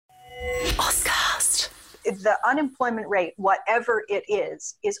the unemployment rate, whatever it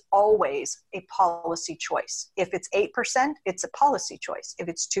is always a policy choice. If it's 8%, it's a policy choice. If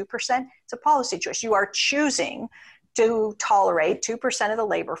it's 2%, it's a policy choice. You are choosing to tolerate 2% of the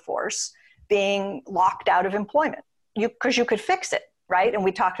labor force being locked out of employment because you could fix it, right? And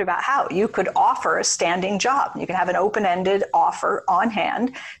we talked about how you could offer a standing job. You can have an open-ended offer on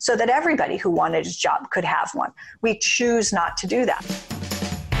hand so that everybody who wanted a job could have one. We choose not to do that.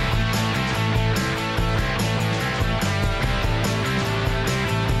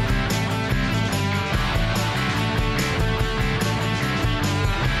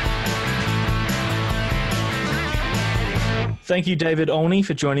 Thank you, David Olney,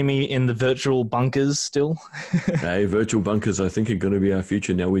 for joining me in the virtual bunkers still. Hey, virtual bunkers, I think, are going to be our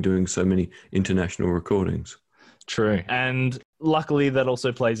future. Now we're doing so many international recordings. True. And luckily, that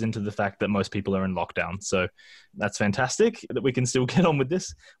also plays into the fact that most people are in lockdown. So that's fantastic that we can still get on with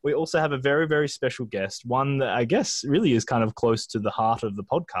this. We also have a very, very special guest, one that I guess really is kind of close to the heart of the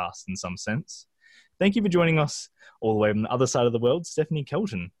podcast in some sense. Thank you for joining us all the way on the other side of the world, Stephanie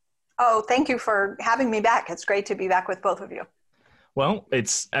Kelton. Oh, thank you for having me back. It's great to be back with both of you. Well,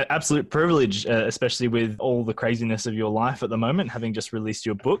 it's an absolute privilege, especially with all the craziness of your life at the moment, having just released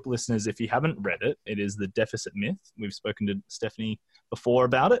your book. Listeners, if you haven't read it, it is The Deficit Myth. We've spoken to Stephanie before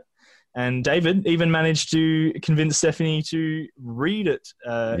about it. And David even managed to convince Stephanie to read it.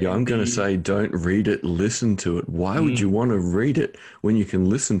 I'm going to say don't read it, listen to it. Why would you want to read it when you can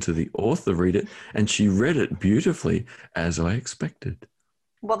listen to the author read it? And she read it beautifully, as I expected.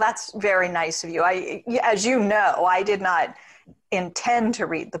 Well, that's very nice of you. As you know, I did not intend to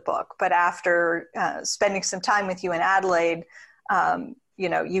read the book, but after spending some time with you in Adelaide,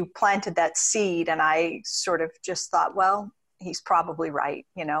 you planted that seed, and I sort of just thought, well, he's probably right.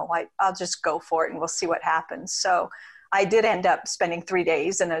 I'll just go for it and we'll see what happens. So I did end up spending 3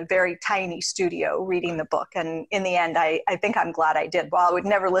 days in a very tiny studio reading the book. And in the end, I think I'm glad I did. Well, I would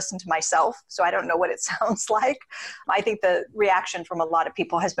never listen to myself, so I don't know what it sounds like. I think the reaction from a lot of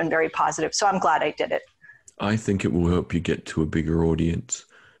people has been very positive. So I'm glad I did it. I think it will help you get to a bigger audience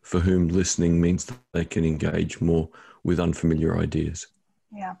for whom listening means that they can engage more with unfamiliar ideas.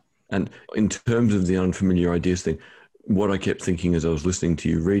 Yeah. And in terms of the unfamiliar ideas thing, what I kept thinking as I was listening to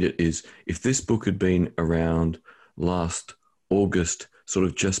you read it is, if this book had been around last August, sort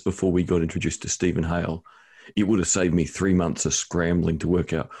of just before we got introduced to Stephen Hale, it would have saved me 3 months of scrambling to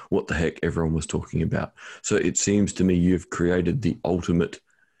work out what the heck everyone was talking about. So it seems to me you've created the ultimate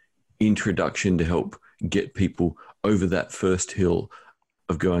introduction to help get people over that first hill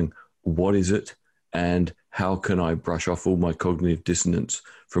of going, what is it? And how can I brush off all my cognitive dissonance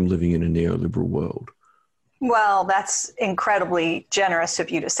from living in a neoliberal world? Well, that's incredibly generous of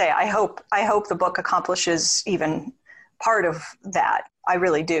you to say. I hope the book accomplishes even part of that. I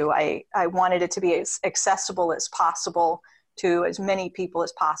really do. I wanted it to be as accessible as possible to as many people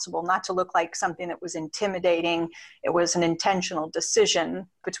as possible, not to look like something that was intimidating. It was an intentional decision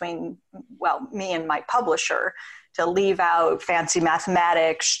between, me and my publisher to leave out fancy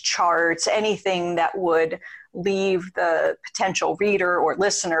mathematics, charts, anything that would leave the potential reader or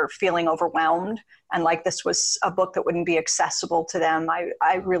listener feeling overwhelmed and like this was a book that wouldn't be accessible to them.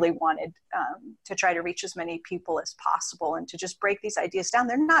 I really wanted to try to reach as many people as possible and to just break these ideas down.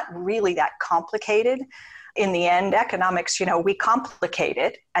 They're not really that complicated. In the end, economics, we complicate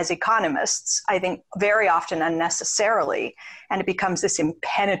it as economists, I think very often unnecessarily, and it becomes this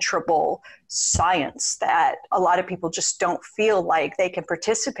impenetrable science that a lot of people just don't feel like they can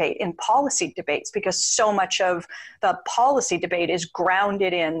participate in policy debates because so much of the policy debate is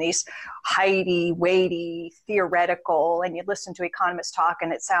grounded in these heighty, weighty, theoretical, and you listen to economists talk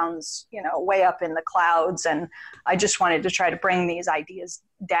and it sounds, way up in the clouds. And I just wanted to try to bring these ideas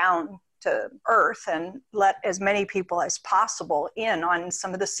down to earth and let as many people as possible in on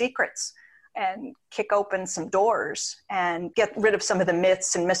some of the secrets and kick open some doors and get rid of some of the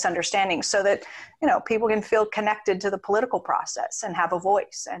myths and misunderstandings so that, people can feel connected to the political process and have a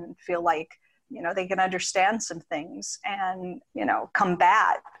voice and feel like, they can understand some things and,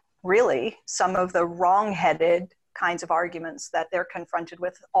 combat really some of the wrong-headed kinds of arguments that they're confronted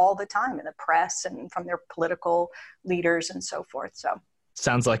with all the time in the press and from their political leaders and so forth. So.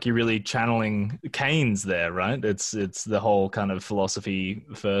 Sounds like you're really channeling Keynes there, right? It's the whole kind of philosophy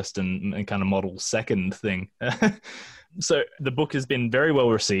first and kind of model second thing. So the book has been very well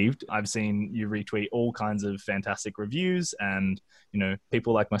received. I've seen you retweet all kinds of fantastic reviews and,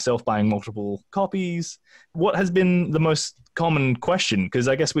 people like myself buying multiple copies. What has been the most common question? Because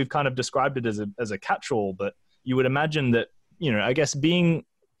I guess we've kind of described it as a catch-all, but you would imagine that, I guess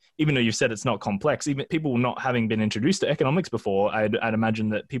even though you've said it's not complex, even people not having been introduced to economics before, I'd imagine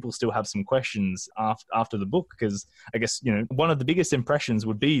that people still have some questions after the book, because I guess, you know, one of the biggest impressions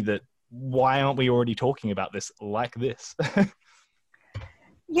would be that why aren't we already talking about this like this?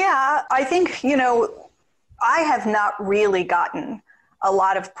 Yeah, I think, you know, I have not really gotten a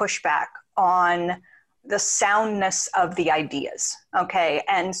lot of pushback on the soundness of the ideas. Okay.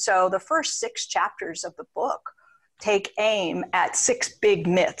 And so the first 6 chapters of the book take aim at 6 big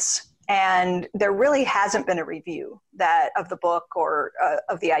myths. And there really hasn't been a review of the book or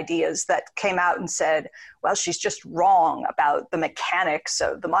of the ideas that came out and said, well, she's just wrong about the mechanics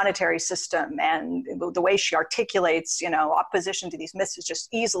of the monetary system, and the way she articulates, you know, opposition to these myths is just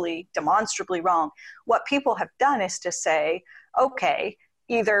easily, demonstrably wrong. What people have done is to say, okay,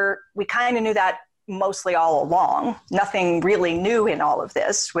 either we kind of knew that mostly all along, nothing really new in all of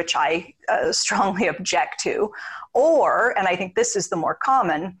this, which I strongly object to, or, and I think this is the more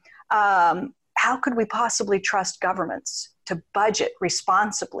common, how could we possibly trust governments to budget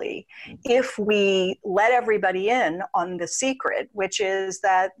responsibly if we let everybody in on the secret, which is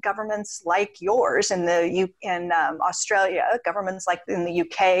that governments like yours in Australia, governments like in the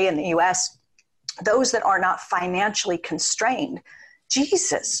UK and the US, those that are not financially constrained,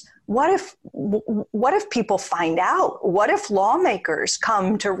 Jesus, what if people find out? What if lawmakers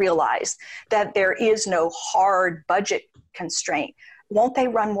come to realize that there is no hard budget constraint? Won't they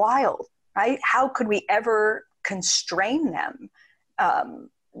run wild, right? How could we ever constrain them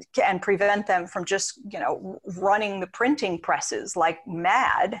and prevent them from just, you know, running the printing presses like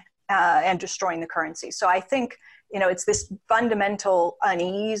mad and destroying the currency? So I think, you know, it's this fundamental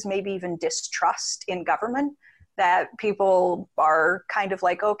unease, maybe even distrust in government, that people are kind of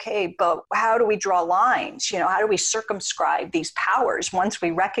like, okay, but how do we draw lines? You know, how do we circumscribe these powers once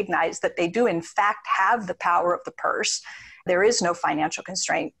we recognize that they do in fact have the power of the purse? There is no financial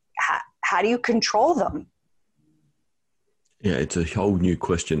constraint. How do you control them? Yeah, it's a whole new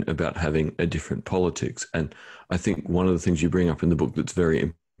question about having a different politics. And I think one of the things you bring up in the book that's very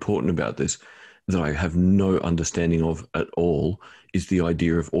important about this, that I have no understanding of at all, is the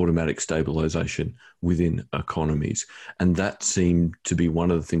idea of automatic stabilization within economies. And that seemed to be one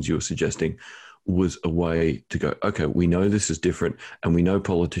of the things you were suggesting was a way to go, okay, we know this is different, and we know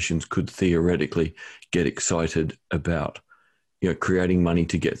politicians could theoretically get excited about, you know, creating money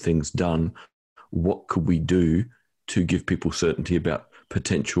to get things done. What could we do to give people certainty about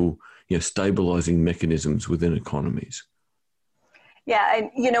potential, you know, stabilizing mechanisms within economies? Yeah, and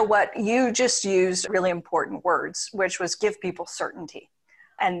you know what? You just used really important words, which was give people certainty.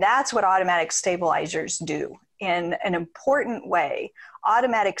 And that's what automatic stabilizers do in an important way.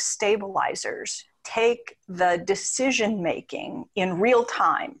 Automatic stabilizers take the decision-making in real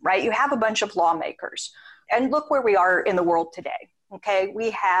time, right? You have a bunch of lawmakers, and look where we are in the world today. Okay,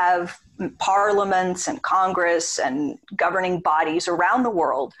 we have parliaments and Congress and governing bodies around the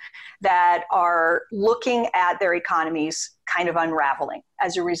world that are looking at their economies kind of unraveling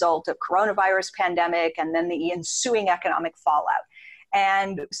as a result of coronavirus pandemic and then the ensuing economic fallout.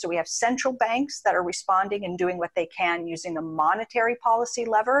 And so we have central banks that are responding and doing what they can using the monetary policy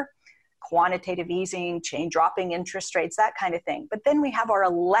lever, quantitative easing, dropping interest rates, that kind of thing. But then we have our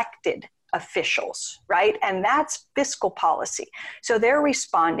elected officials, right? And that's fiscal policy. So they're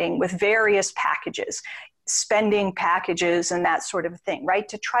responding with various packages, spending packages and that sort of thing, right?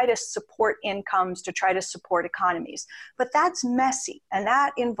 To try to support incomes, to try to support economies. But that's messy, and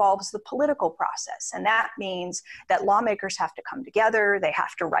that involves the political process. And that means that lawmakers have to come together, they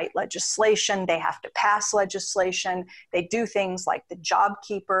have to write legislation, they have to pass legislation, they do things like the Job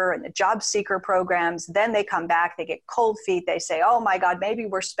Keeper and the Job Seeker programs, then they come back, they get cold feet, they say, oh my God, maybe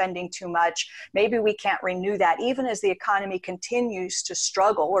we're spending too much, maybe we can't renew that. Even as the economy continues to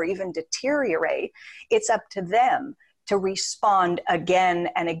struggle or even deteriorate, it's up to them to respond again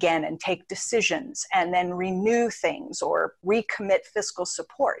and again and take decisions and then renew things or recommit fiscal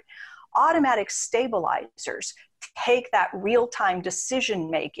support. Automatic stabilizers take that real-time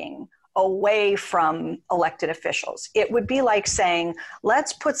decision-making away from elected officials. It would be like saying,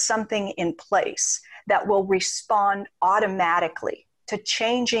 let's put something in place that will respond automatically to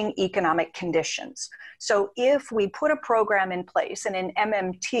changing economic conditions. So if we put a program in place, and in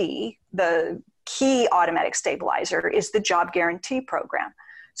MMT, the key automatic stabilizer is the Job Guarantee Program.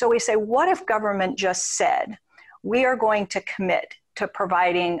 So we say, what if government just said, we are going to commit to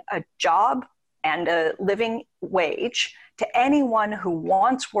providing a job and a living wage to anyone who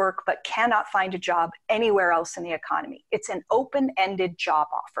wants work but cannot find a job anywhere else in the economy. It's an open-ended job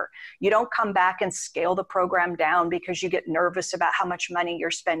offer. You don't come back and scale the program down because you get nervous about how much money you're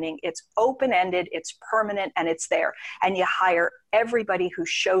spending. It's open-ended, it's permanent, and it's there. And you hire everybody who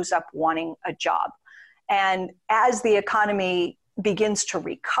shows up wanting a job. And as the economy begins to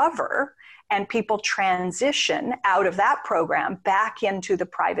recover and people transition out of that program back into the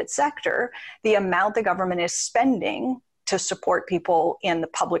private sector, the amount the government is spending to support people in the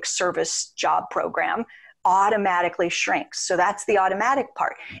public service job program automatically shrinks. So that's the automatic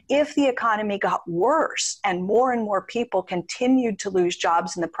part. If the economy got worse and more people continued to lose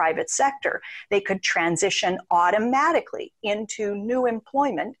jobs in the private sector, they could transition automatically into new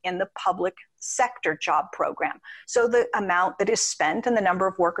employment in the public sector job program. So the amount that is spent and the number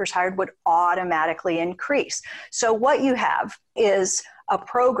of workers hired would automatically increase. So what you have is a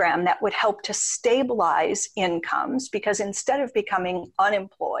program that would help to stabilize incomes, because instead of becoming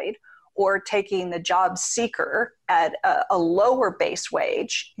unemployed or taking the job seeker at a lower base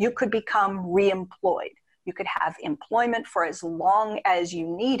wage, you could become reemployed. You could have employment for as long as you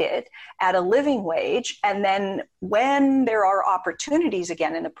need it at a living wage. And then when there are opportunities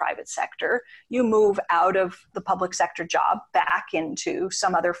again in the private sector, you move out of the public sector job back into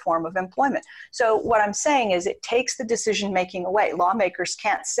some other form of employment. So what I'm saying is it takes the decision making away. Lawmakers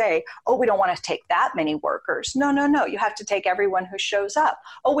can't say, oh, we don't want to take that many workers. No. You have to take everyone who shows up.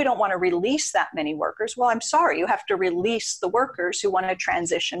 Oh, we don't want to release that many workers. Well, I'm sorry, you have to release the workers who want to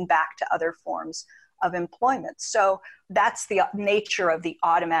transition back to other forms of employment. So that's the nature of the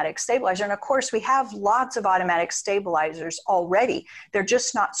automatic stabilizer. And of course, we have lots of automatic stabilizers already. They're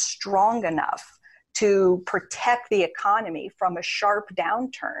just not strong enough to protect the economy from a sharp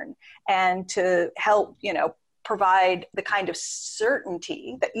downturn and to help, provide the kind of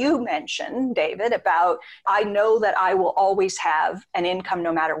certainty that you mentioned, David, about I know that I will always have an income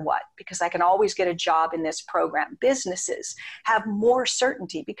no matter what, because I can always get a job in this program. Businesses have more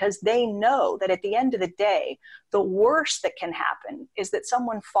certainty because they know that at the end of the day, the worst that can happen is that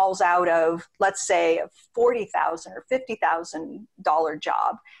someone falls out of, let's say, a $40,000 or $50,000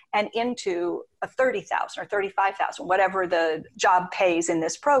 job and into a $30,000 or $35,000, whatever the job pays in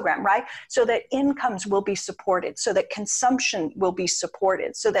this program, right? So that incomes will be supported, so that consumption will be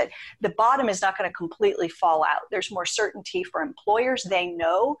supported, so that the bottom is not going to completely fall out. There's more certainty for employers. They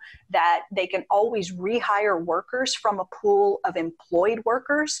know that they can always rehire workers from a pool of employed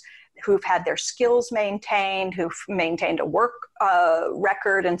workers who've had their skills maintained, who've maintained a work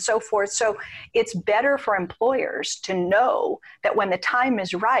record and so forth. So it's better for employers to know that when the time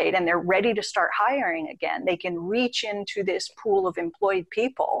is right and they're ready to start hiring again, they can reach into this pool of employed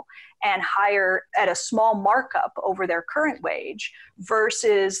people and hire at a small markup over their current wage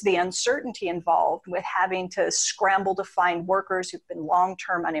versus the uncertainty involved with having to scramble to find workers who've been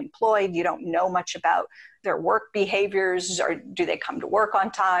long-term unemployed. You don't know much about their work behaviors, or do they come to work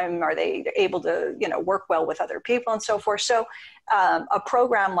on time? Are they able to, work well with other people and so forth? So a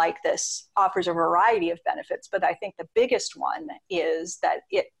program like this offers a variety of benefits, but I think the biggest one is that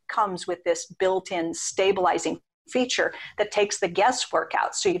it comes with this built-in stabilizing feature that takes the guesswork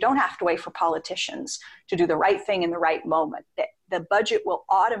out. So you don't have to wait for politicians to do the right thing in the right moment. The budget will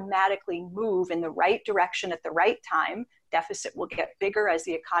automatically move in the right direction at the right time. Deficit will get bigger as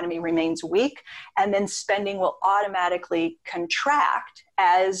the economy remains weak, and then spending will automatically contract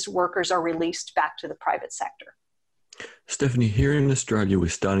as workers are released back to the private sector. Stephanie, here in Australia, we're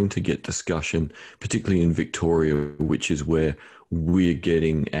starting to get discussion, particularly in Victoria, which is where we're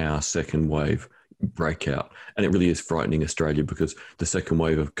getting our second wave breakout. And it really is frightening Australia because the second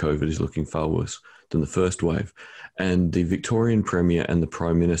wave of COVID is looking far worse than the first wave. And the Victorian Premier and the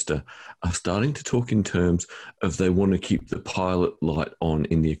Prime Minister are starting to talk in terms of they want to keep the pilot light on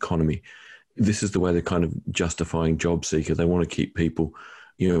in the economy. This is the way they're kind of justifying job seeker. They want to keep people,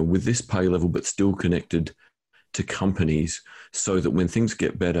 with this pay level, but still connected to companies so that when things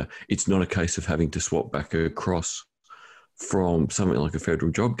get better, it's not a case of having to swap back across from something like a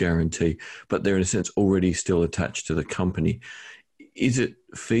federal job guarantee, but they're in a sense already still attached to the company. Is it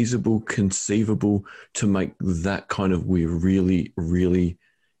feasible, conceivable to make that kind of, we're really, really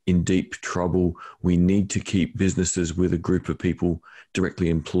in deep trouble, we need to keep businesses with a group of people directly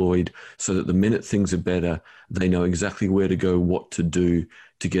employed so that the minute things are better, they know exactly where to go, what to do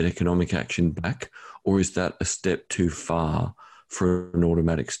to get economic action back? Or is that a step too far for an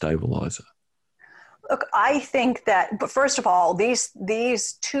automatic stabilizer? Look, I think that, but first of all, these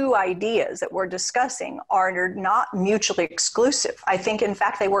two ideas that we're discussing are not mutually exclusive. I think, in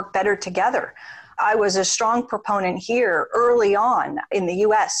fact, they work better together. I was a strong proponent here early on in the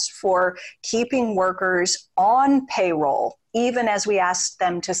US for keeping workers on payroll, even as we asked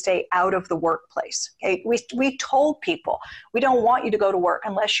them to stay out of the workplace. Okay? We told people, we don't want you to go to work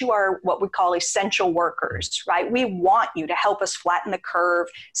unless you are what we call essential workers, right? We want you to help us flatten the curve,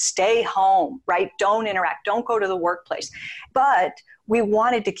 stay home, right? Don't interact, don't go to the workplace. But we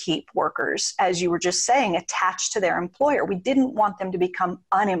wanted to keep workers, as you were just saying, attached to their employer. We didn't want them to become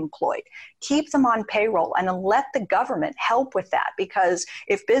unemployed. Keep them on payroll and let the government help with that, because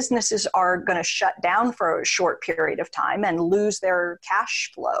if businesses are going to shut down for a short period of time and lose their cash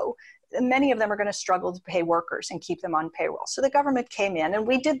flow, many of them are going to struggle to pay workers and keep them on payroll. So the government came in, and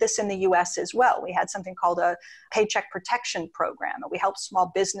we did this in the US as well. We had something called a Paycheck Protection Program, and we helped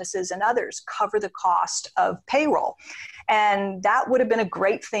small businesses and others cover the cost of payroll. And that would have been a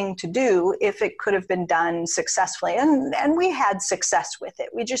great thing to do if it could have been done successfully. And we had success with it.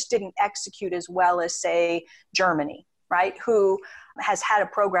 We just didn't execute as well as, say, Germany, right, who has had a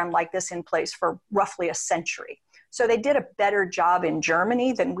program like this in place for roughly a century. So they did a better job in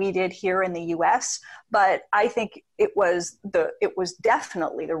Germany than we did here in the US, but I think it was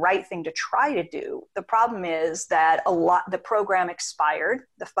definitely the right thing to try to do. The problem is that the program expired,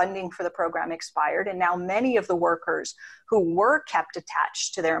 the funding for the program expired, and now many of the workers who were kept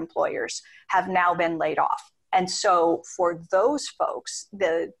attached to their employers have now been laid off. And so for those folks,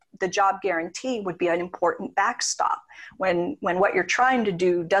 the job guarantee would be an important backstop. When what you're trying to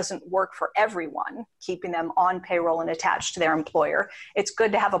do doesn't work for everyone, keeping them on payroll and attached to their employer, it's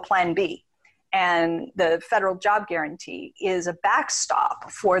good to have a plan B. And the federal job guarantee is a backstop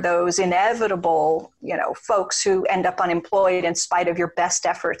for those inevitable, folks who end up unemployed in spite of your best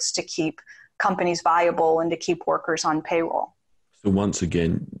efforts to keep companies viable and to keep workers on payroll. So once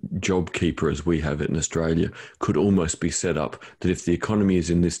again, JobKeeper, as we have it in Australia, could almost be set up that if the economy is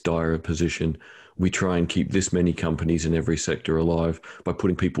in this dire position, we try and keep this many companies in every sector alive by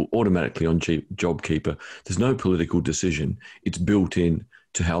putting people automatically on JobKeeper. There's no political decision. It's built in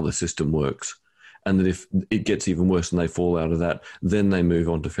to how the system works. And that if it gets even worse and they fall out of that, then they move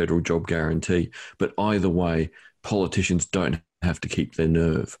on to federal job guarantee. But either way, politicians don't have to keep their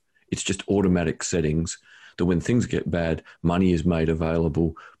nerve. It's just automatic settings that when things get bad, money is made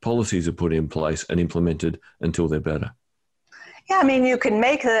available, policies are put in place and implemented until they're better. Yeah, I mean, you can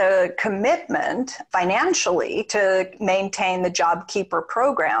make the commitment financially to maintain the JobKeeper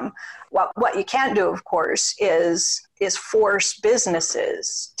program. What you can't do, of course, is force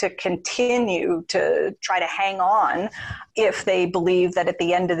businesses to continue to try to hang on if they believe that at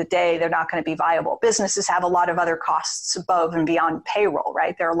the end of the day, they're not going to be viable. Businesses have a lot of other costs above and beyond payroll,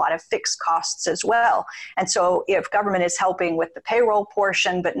 right? There are a lot of fixed costs as well. And so if government is helping with the payroll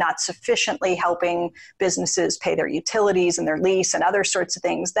portion, but not sufficiently helping businesses pay their utilities and their lease and other sorts of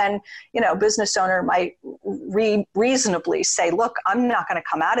things, then, business owner might reasonably say, look, I'm not going to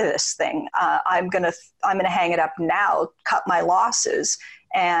come out of this thing. I'm going to hang it up now, cut my losses.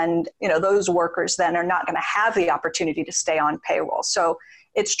 And, those workers then are not going to have the opportunity to stay on payroll. So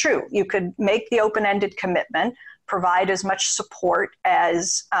it's true. You could make the open-ended commitment, provide as much support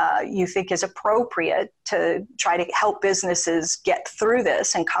as you think is appropriate to try to help businesses get through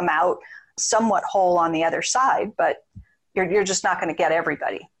this and come out somewhat whole on the other side. But you're just not going to get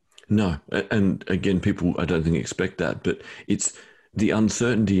everybody. No. And again, people, I don't think expect that, but it's the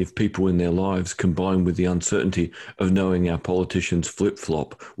uncertainty of people in their lives combined with the uncertainty of knowing our politicians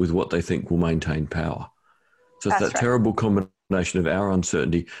flip-flop with what they think will maintain power. So it's that terrible combination of our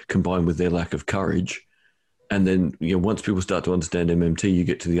uncertainty combined with their lack of courage. And then, once people start to understand MMT, you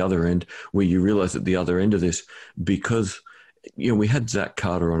get to the other end where you realize at the other end of this, because, we had Zach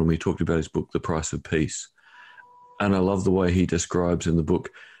Carter on and we talked about his book, The Price of Peace. And I love the way he describes in the book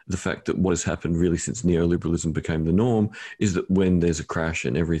the fact that what has happened really since neoliberalism became the norm is that when there's a crash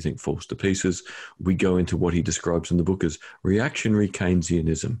and everything falls to pieces, we go into what he describes in the book as reactionary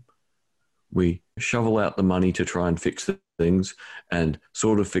Keynesianism. We shovel out the money to try and fix the things and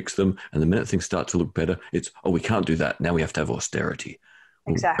sort of fix them. And the minute things start to look better, it's, we can't do that. Now we have to have austerity.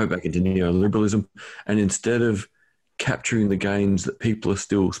 Exactly. We'll go back into neoliberalism. And instead of capturing the gains that people are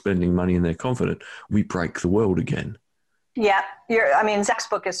still spending money and they're confident, we break the world again. Yeah, Zach's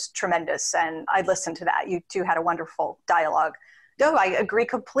book is tremendous, and I listened to that. You two had a wonderful dialogue. No, I agree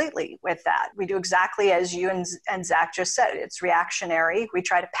completely with that. We do exactly as you and Zach just said. It's reactionary. We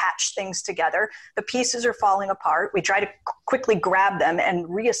try to patch things together. The pieces are falling apart. We try to quickly grab them and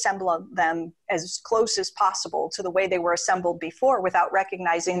reassemble them as close as possible to the way they were assembled before, without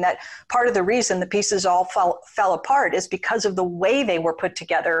recognizing that part of the reason the pieces all fell apart is because of the way they were put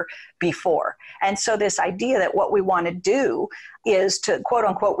together before. And so this idea that what we want to do is to, quote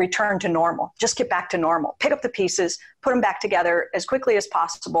unquote, return to normal, just get back to normal, pick up the pieces, put them back together as quickly as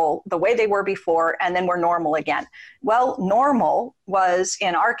possible, the way they were before, and then we're normal again. Well, normal was,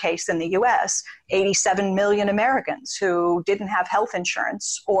 in our case in the US, 87 million Americans who didn't have health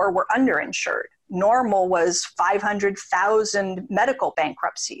insurance or were underinsured. Normal was 500,000 medical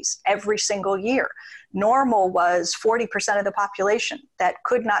bankruptcies every single year. Normal was 40% of the population that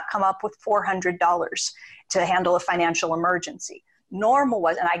could not come up with $400 to handle a financial emergency. Normal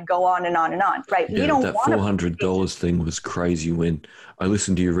was, and I go on and on and on, right? Yeah, we don't that want $400 thing was crazy. When I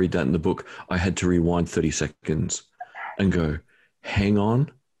listened to you read that in the book, I had to rewind 30 seconds and go, hang on.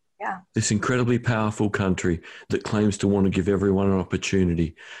 Yeah. This incredibly powerful country that claims to want to give everyone an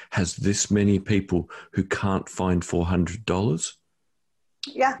opportunity has this many people who can't find $400.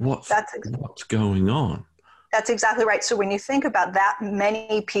 Yeah. What's going on? That's exactly right. So when you think about that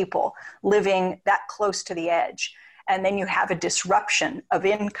many people living that close to the edge, and then you have a disruption of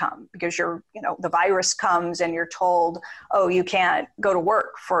income because the virus comes and you're told, oh, you can't go to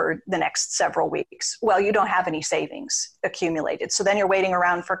work for the next several weeks. Well, you don't have any savings accumulated. So then you're waiting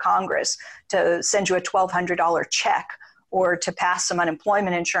around for Congress to send you a $1,200 check or to pass some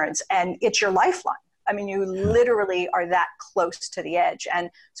unemployment insurance, and it's your lifeline. I mean, you literally are that close to the edge. And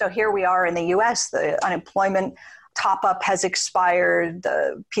so here we are in the US, the unemployment top-up has expired,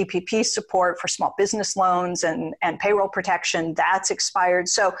 the PPP support for small business loans and payroll protection, that's expired.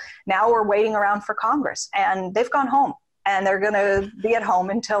 So now we're waiting around for Congress, and they've gone home, and they're going to be at home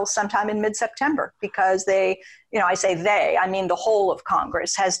until sometime in mid-September because I say they, I mean the whole of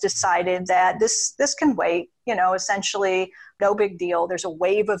Congress has decided that this can wait, essentially no big deal. There's a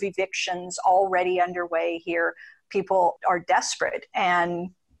wave of evictions already underway here. People are desperate,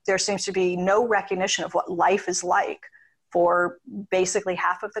 and there seems to be no recognition of what life is like for basically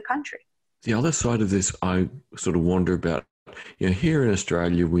half of the country. The other side of this, I sort of wonder about, here in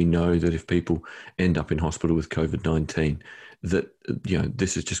Australia, we know that if people end up in hospital with COVID-19, that,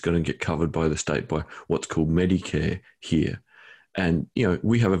 this is just going to get covered by the state by what's called Medicare here. And,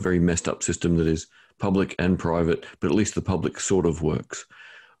 we have a very messed up system that is public and private, but at least the public sort of works.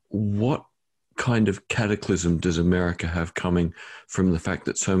 What kind of cataclysm does America have coming from the fact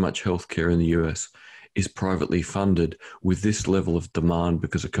that so much healthcare in the US is privately funded with this level of demand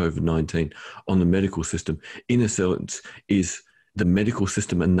because of COVID-19 on the medical system? In a sense, is the medical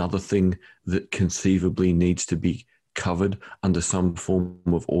system another thing that conceivably needs to be covered under some form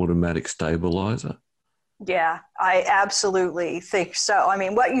of automatic stabilizer? Yeah, I absolutely think so. I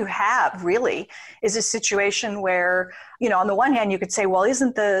mean, what you have really is a situation where, on the one hand, you could say, well,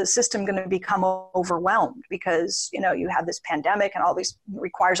 isn't the system going to become overwhelmed because, you have this pandemic and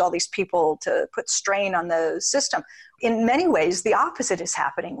requires all these people to put strain on the system. In many ways, the opposite is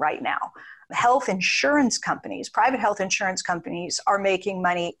happening right now. Health insurance companies, private health insurance companies are making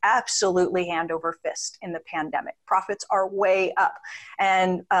money absolutely hand over fist in the pandemic. Profits are way up.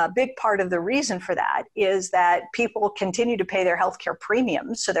 And a big part of the reason for that is that people continue to pay their healthcare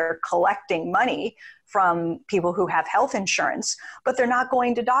premiums. So they're collecting money from people who have health insurance, but they're not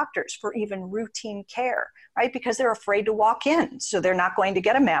going to doctors for even routine care, right? Because they're afraid to walk in. So they're not going to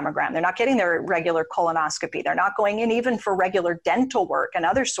get a mammogram. They're not getting their regular colonoscopy. They're not going in even for regular dental work and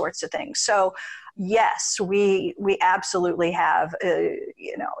other sorts of things. So yes, we absolutely have,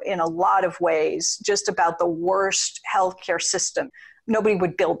 in a lot of ways, just about the worst healthcare system. Nobody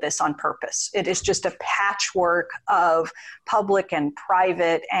would build this on purpose. It is just a patchwork of public and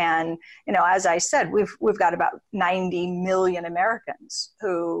private. And, as I said, we've got about 90 million Americans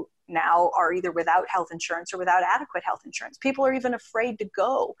who now are either without health insurance or without adequate health insurance. People are even afraid to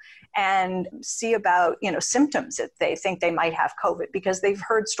go and see about, symptoms that they think they might have COVID because they've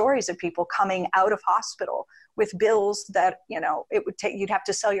heard stories of people coming out of hospital with bills that, you'd have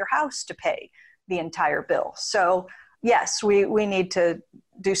to sell your house to pay the entire bill. So yes, we need to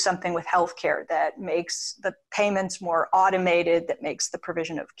do something with healthcare that makes the payments more automated, that makes the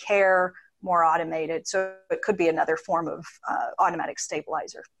provision of care more automated. So it could be another form of automatic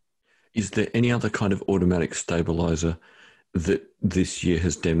stabilizer. Is there any other kind of automatic stabilizer that this year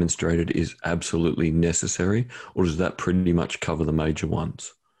has demonstrated is absolutely necessary, or does that pretty much cover the major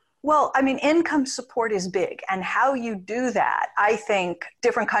ones? Well, I mean, income support is big, and how you do that, I think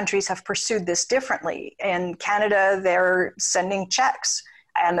different countries have pursued this differently. In Canada, they're sending checks,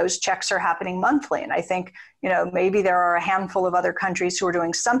 and those checks are happening monthly. And I think, maybe there are a handful of other countries who are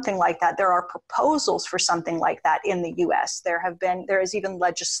doing something like that. There are proposals for something like that in the US. There is even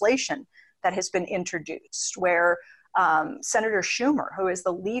legislation that has been introduced where Senator Schumer, who is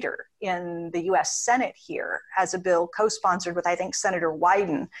the leader in the US Senate here, has a bill co-sponsored with, I think, Senator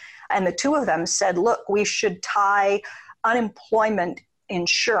Wyden. And the two of them said, look, we should tie unemployment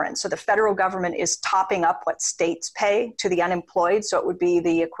insurance. So the federal government is topping up what states pay to the unemployed. So it would be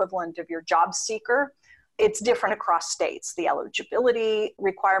the equivalent of your job seeker. It's different across states. The eligibility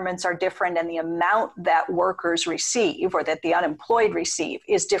requirements are different, and the amount that workers receive or that the unemployed receive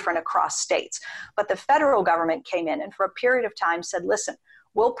is different across states. But the federal government came in and for a period of time said, listen,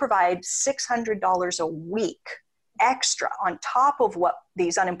 we'll provide $600 a week extra on top of what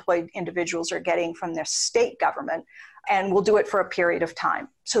these unemployed individuals are getting from their state government, and we'll do it for a period of time.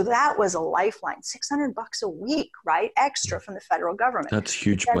 So that was a lifeline, $600 a week, right? Extra from the federal government. That's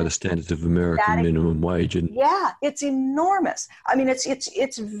huge by the standards of American minimum wage. Yeah, it's enormous. I mean,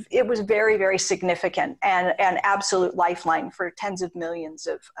 it was very, very significant and an absolute lifeline for tens of millions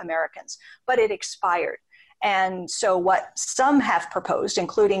of Americans, but it expired. And so what some have proposed,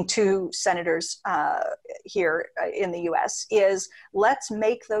 including two senators here in the US, is let's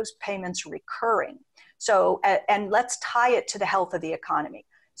make those payments recurring. So, and let's tie it to the health of the economy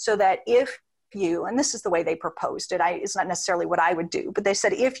so that if you, and this is the way they proposed it, it's not necessarily what I would do, but they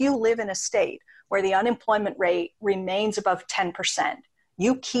said if you live in a state where the unemployment rate remains above 10%,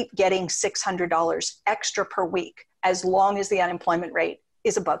 you keep getting $600 extra per week as long as the unemployment rate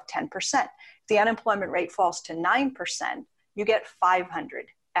is above 10%. If the unemployment rate falls to 9%, you get $500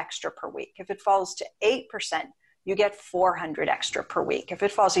 extra per week. If it falls to 8%, you get $400 extra per week. If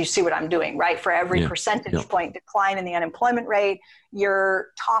it falls, you see what I'm doing, right? For every percentage point decline in the unemployment rate, your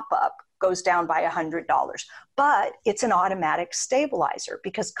top up goes down by $100. But it's an automatic stabilizer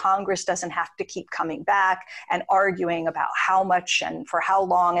because Congress doesn't have to keep coming back and arguing about how much and for how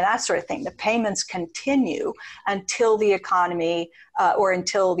long and that sort of thing. The payments continue until the economy or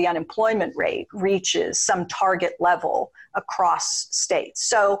until the unemployment rate reaches some target level across states.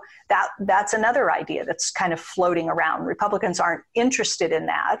 So that's another idea that's kind of floating around. Republicans aren't interested in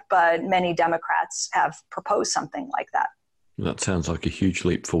that, but many Democrats have proposed something like that. That sounds like a huge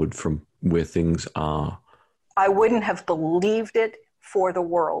leap forward from where things are. I wouldn't have believed it for the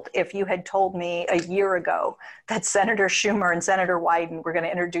world if you had told me a year ago that Senator Schumer and Senator Wyden were going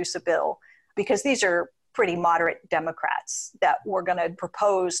to introduce a bill, because these are pretty moderate Democrats, that were going to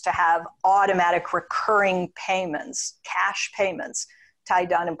propose to have automatic recurring payments, cash payments tied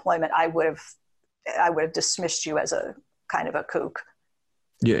to unemployment. I would have dismissed you as a kind of a kook.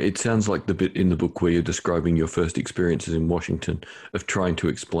 Yeah, it sounds like the bit in the book where you're describing your first experiences in Washington of trying to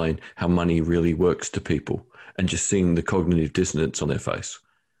explain how money really works to people and just seeing the cognitive dissonance on their face.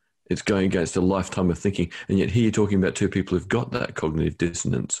 It's going against a lifetime of thinking. And yet here you're talking about two people who've got that cognitive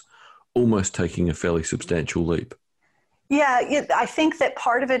dissonance, almost taking a fairly substantial leap. Yeah, I think that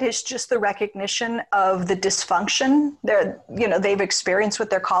part of it is just the recognition of the dysfunction they've experienced with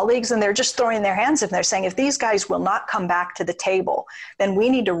their colleagues, and they're just throwing their hands up and they're saying, if these guys will not come back to the table, then we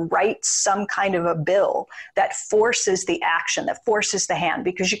need to write some kind of a bill that forces the action, that forces the hand,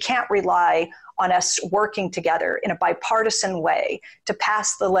 because you can't rely on us working together in a bipartisan way to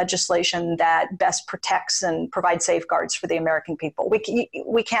pass the legislation that best protects and provides safeguards for the American people.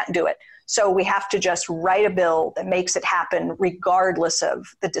 We can't do it. So we have to just write a bill that makes it happen regardless of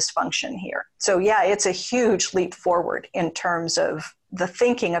the dysfunction here. So yeah, it's a huge leap forward in terms of the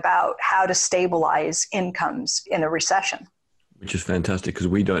thinking about how to stabilize incomes in a recession. Which is fantastic, because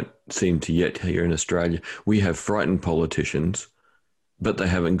we don't seem to yet here in Australia. We have frightened politicians, but they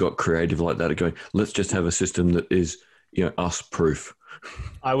haven't got creative like that at going, let's just have a system that is, us proof.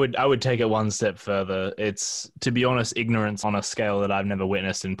 I would take it one step further. It's, to be honest, ignorance on a scale that I've never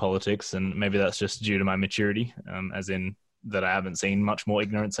witnessed in politics, and maybe that's just due to my maturity, as in that I haven't seen much more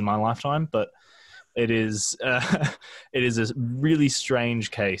ignorance in my lifetime. But it is a really strange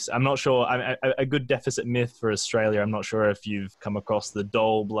case. I'm not sure. A good deficit myth for Australia. I'm not sure if you've come across the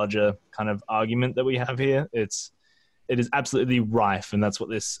Dole bludger kind of argument that we have here. It is absolutely rife, and that's what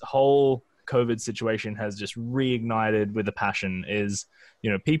this whole COVID situation has just reignited with a passion is,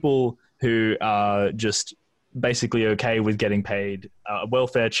 people who are just basically okay with getting paid a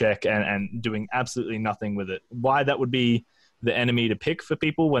welfare check and doing absolutely nothing with it. Why that would be the enemy to pick for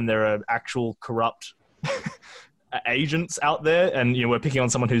people when there are actual corrupt agents out there, and we're picking on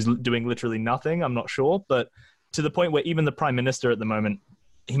someone who's doing literally nothing, I'm not sure. But to the point where even the Prime Minister at the moment,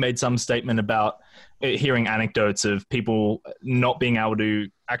 he made some statement about hearing anecdotes of people not being able to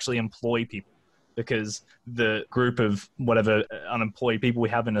actually employ people because the group of whatever unemployed people we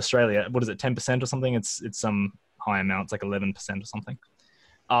have in Australia, what is it, 10% or something? It's some high amount, it's like 11% or something,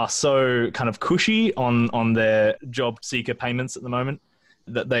 are so kind of cushy on their job seeker payments at the moment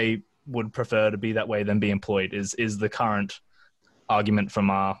that they would prefer to be that way than be employed is the current argument from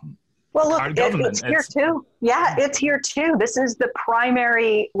our current government. It's here too. Yeah, it's here too. This is the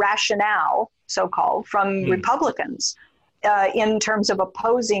primary rationale, so-called, from Republicans in terms of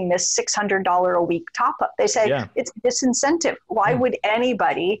opposing this $600 a week top-up. They say it's disincentive. Why would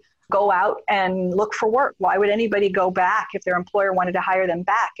anybody go out and look for work? Why would anybody go back if their employer wanted to hire them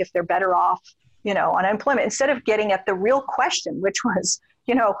back if they're better off, on unemployment? Instead of getting at the real question, which was,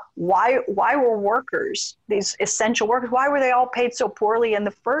 why were workers, these essential workers, why were they all paid so poorly in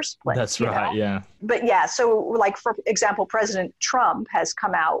the first place? That's right, yeah. But yeah, so like, for example, President Trump has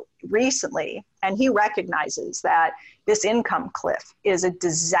come out recently and he recognizes that this income cliff is a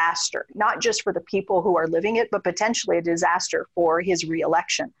disaster, not just for the people who are living it, but potentially a disaster for his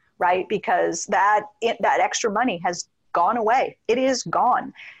reelection, right? Because that extra money has gone away. It is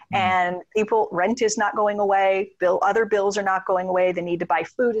gone. And rent is not going away. Other bills are not going away. The need to buy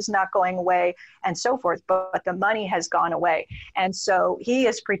food is not going away, and so forth. But the money has gone away. And so he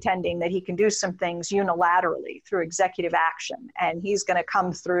is pretending that he can do some things unilaterally through executive action. And he's going to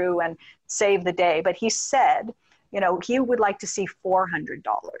come through and save the day. But he said, he would like to see $400,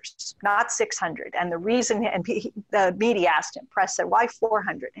 not $600. And the reason, and the media asked him, press said, why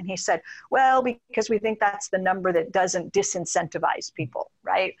 $400? And he said, well, because we think that's the number that doesn't disincentivize people,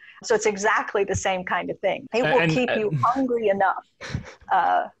 right? So it's exactly the same kind of thing. It will keep you hungry enough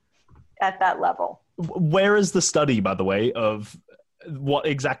at that level. Where is the study, by the way, of what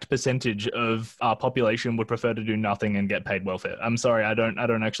exact percentage of our population would prefer to do nothing and get paid welfare? I'm sorry, I don't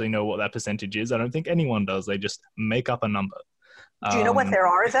actually know what that percentage is. I don't think anyone does. They just make up a number. Do you know what there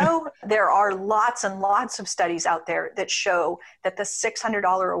are, though? There are lots and lots of studies out there that show that the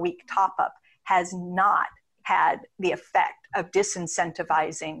 $600 a week top-up has not had the effect of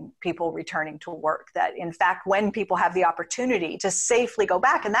disincentivizing people returning to work. That, in fact, when people have the opportunity to safely go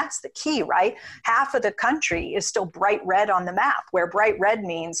back, and that's the key, right? Half of the country is still bright red on the map, where bright red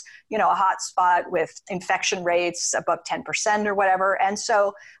means, a hot spot with infection rates above 10% or whatever. And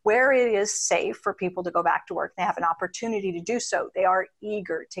so where it is safe for people to go back to work, they have an opportunity to do so, they are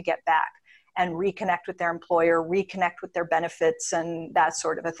eager to get back and reconnect with their employer, reconnect with their benefits, and that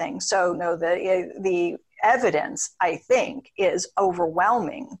sort of a thing. So no, the evidence, I think, is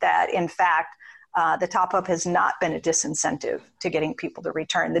overwhelming that, in fact, the top-up has not been a disincentive to getting people to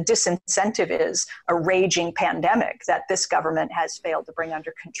return. The disincentive is a raging pandemic that this government has failed to bring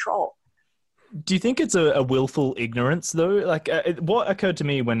under control. Do you think it's a willful ignorance, though? Like, what occurred to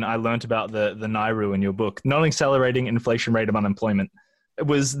me when I learned about the NAIRU in your book, non-accelerating inflation rate of unemployment,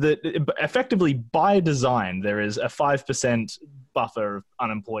 was that effectively by design, there is a 5% buffer of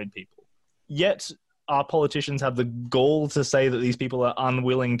unemployed people. Yet our politicians have the gall to say that these people are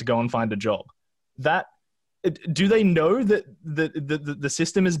unwilling to go and find a job. Do they know that the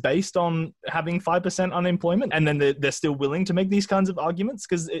system is based on having 5% unemployment, and then they're still willing to make these kinds of arguments?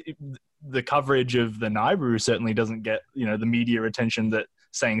 Because the coverage of the NAIRU certainly doesn't get the media attention that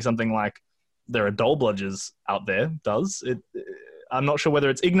saying something like there are dole bludgers out there does. I'm not sure whether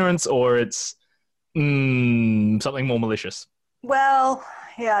it's ignorance or it's something more malicious. Well,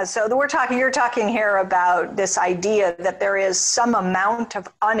 yeah. So you're talking here about this idea that there is some amount of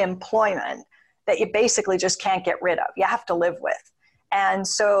unemployment that you basically just can't get rid of. You have to live with. And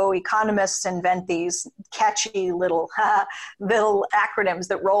so economists invent these catchy little acronyms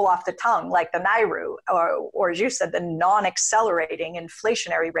that roll off the tongue, like the NAIRU, or as you said, the non-accelerating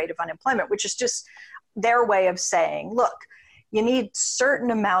inflationary rate of unemployment, which is just their way of saying, look, you need certain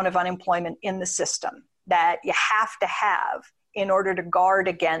amount of unemployment in the system that you have to have in order to guard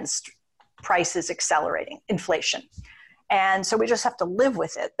against prices accelerating, inflation. And so we just have to live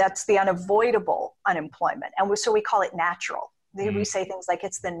with it. That's the unavoidable unemployment. And so we call it natural. We say things like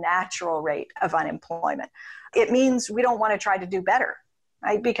it's the natural rate of unemployment. It means we don't want to try to do better,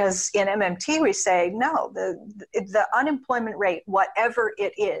 right? Because in MMT, we say, no, the unemployment rate, whatever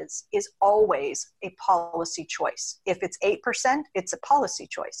it is always a policy choice. If it's 8%, it's a policy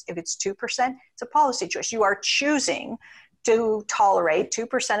choice. If it's 2%, it's a policy choice. You are choosing to tolerate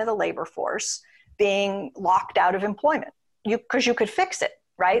 2% of the labor force being locked out of employment because you could fix it,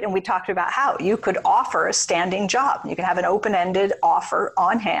 right? And we talked about how you could offer a standing job. You can have an open-ended offer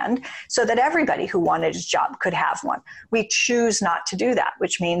on hand so that everybody who wanted a job could have one. We choose not to do that,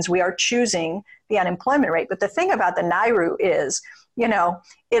 which means we are choosing the unemployment rate. But the thing about the NAIRU is,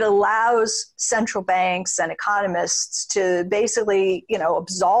 it allows central banks and economists to basically,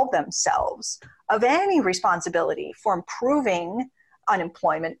 absolve themselves of any responsibility for improving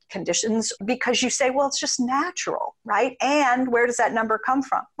unemployment conditions because you say, well, it's just natural, right? And where does that number come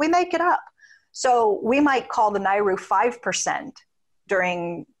from? We make it up. So we might call the NAIRU 5%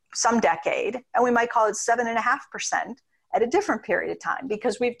 during some decade, and we might call it 7.5% at a different period of time,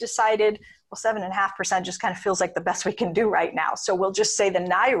 because we've decided, well, 7.5% just kind of feels like the best we can do right now. So we'll just say the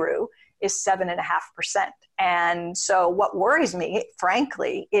NAIRU is 7.5%. And so what worries me,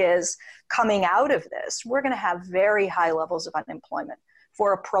 frankly, is coming out of this, we're going to have very high levels of unemployment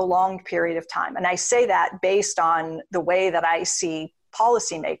for a prolonged period of time. And I say that based on the way that I see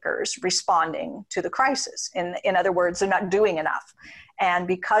policymakers responding to the crisis. In other words, they're not doing enough. And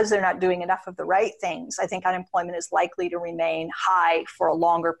because they're not doing enough of the right things, I think unemployment is likely to remain high for a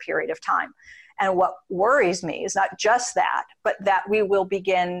longer period of time. And what worries me is not just that, but that we will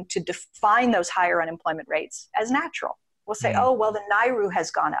begin to define those higher unemployment rates as natural. We'll say, oh, well, the NAIRU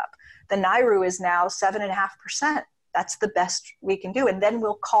has gone up. The NAIRU is now 7.5%. That's the best we can do. And then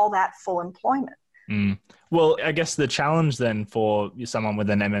we'll call that full employment. Well, I guess the challenge then for someone with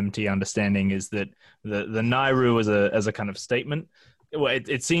an MMT understanding is that the NAIRU as a kind of statement, well,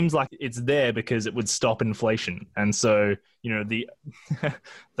 it seems like it's there because it would stop inflation. And so, the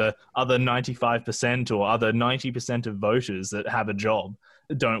the other 95% or other 90% of voters that have a job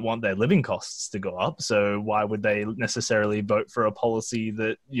don't want their living costs to go up. So why would they necessarily vote for a policy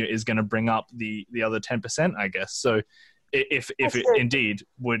that is going to bring up the other 10%, I guess? So if it indeed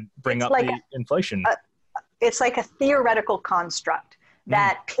would bring up the inflation. It's like a theoretical construct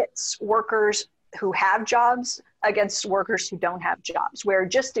that pits workers who have jobs against workers who don't have jobs, where,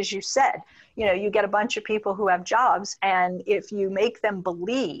 just as you said, you get a bunch of people who have jobs, and if you make them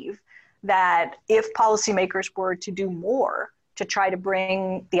believe that if policymakers were to do more to try to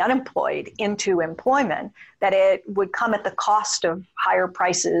bring the unemployed into employment, that it would come at the cost of higher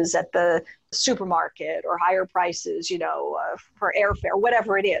prices at the supermarket or higher prices, for airfare,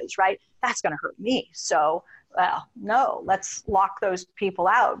 whatever it is, right? That's going to hurt me. So, well, no, let's lock those people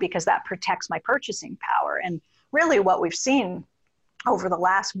out because that protects my purchasing power. And really what we've seen over the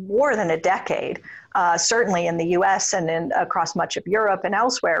last more than a decade, certainly in the US and across much of Europe and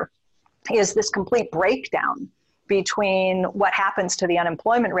elsewhere, is this complete breakdown between what happens to the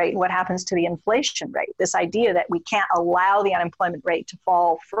unemployment rate and what happens to the inflation rate. This idea that we can't allow the unemployment rate to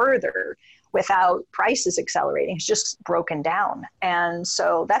fall further without prices accelerating is just broken down. And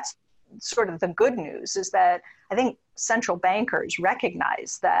so that's sort of the good news, is that I think central bankers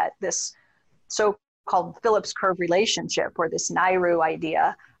recognize that this so-called Phillips curve relationship, or this NAIRU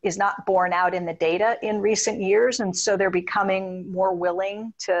idea, is not borne out in the data in recent years. And so they're becoming more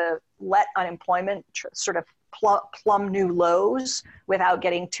willing to let unemployment sort of plumb new lows without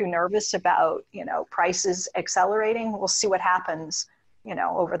getting too nervous about, prices accelerating. We'll see what happens,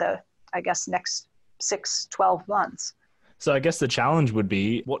 over the, I guess, next 6-12 months. So I guess the challenge would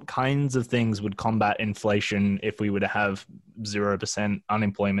be, what kinds of things would combat inflation if we were to have 0%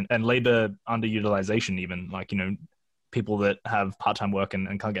 unemployment and labor underutilization, even, like, people that have part-time work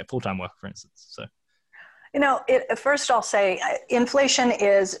and can't get full-time work, for instance? So, first I'll say inflation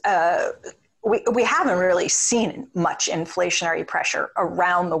is, we haven't really seen much inflationary pressure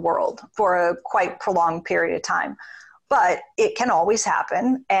around the world for a quite prolonged period of time. But it can always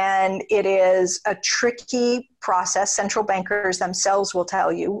happen, and it is a tricky process. Central bankers themselves will tell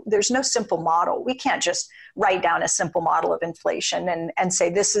you there's no simple model. We can't just write down a simple model of inflation and say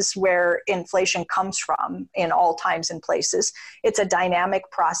this is where inflation comes from in all times and places. It's a dynamic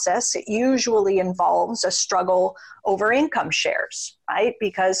process. It usually involves a struggle over income shares, right?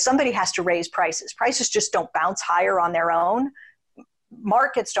 Because somebody has to raise prices. Prices just don't bounce higher on their own.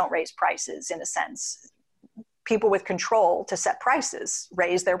 Markets don't raise prices, in a sense. People with control to set prices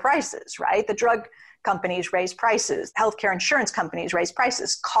raise their prices, right? The drug companies raise prices. Healthcare insurance companies raise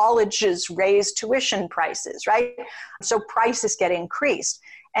prices. Colleges raise tuition prices, right? So prices get increased.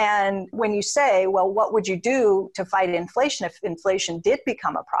 And when you say, well, what would you do to fight inflation if inflation did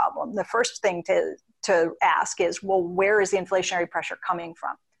become a problem? The first thing to ask is, well, where is the inflationary pressure coming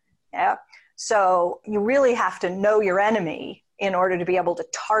from? Yeah. So you really have to know your enemy in order to be able to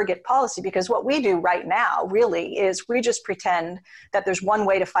target policy, because what we do right now really is we just pretend that there's one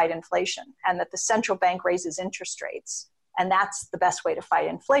way to fight inflation and that the central bank raises interest rates. And that's the best way to fight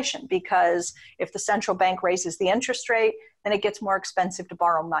inflation, because if the central bank raises the interest rate, then it gets more expensive to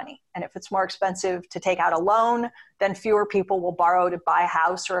borrow money. And if it's more expensive to take out a loan, then fewer people will borrow to buy a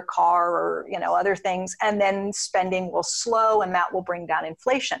house or a car or, other things. And then spending will slow, and that will bring down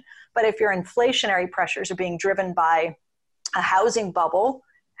inflation. But if your inflationary pressures are being driven by a housing bubble,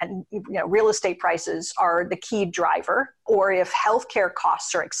 and real estate prices are the key driver, or if healthcare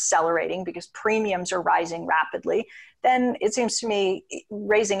costs are accelerating because premiums are rising rapidly, then it seems to me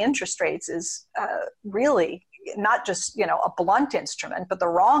raising interest rates is really not just a blunt instrument, but the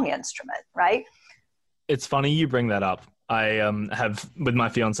wrong instrument, right? It's funny you bring that up. I have, with my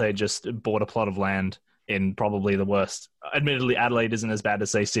fiance, just bought a plot of land in probably the worst. Admittedly, Adelaide isn't as bad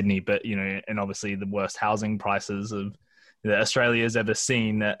as, say, Sydney, but, and obviously the worst housing prices that Australia has ever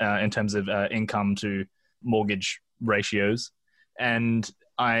seen in terms of income to mortgage ratios. And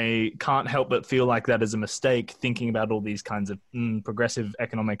I can't help but feel like that is a mistake, thinking about all these kinds of progressive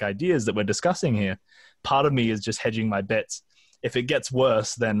economic ideas that we're discussing here. Part of me is just hedging my bets. If it gets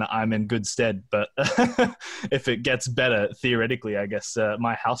worse, then I'm in good stead. But if it gets better, theoretically, I guess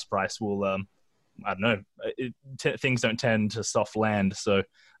my house price will, I don't know, things don't tend to soft land. So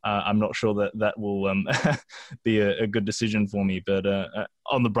I'm not sure that will be a good decision for me. But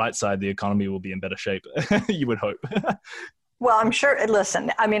on the bright side, the economy will be in better shape, you would hope. Well, I'm sure,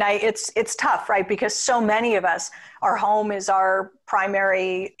 listen, I mean, it's tough, right? Because so many of us, our home is our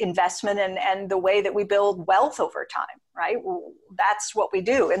primary investment and the way that we build wealth over time, right? That's what we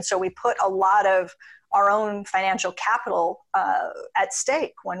do. And so we put a lot of our own financial capital at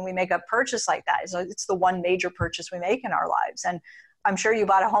stake when we make a purchase like that. So it's the one major purchase we make in our lives. And I'm sure you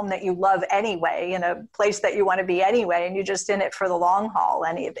bought a home that you love anyway, in a place that you want to be anyway, and you're just in it for the long haul.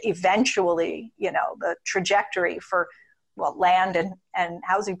 And eventually, the trajectory for land and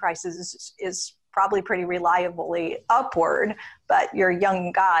housing prices is probably pretty reliably upward, but your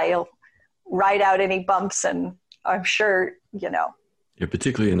young guy will ride out any bumps, and I'm sure, Yeah,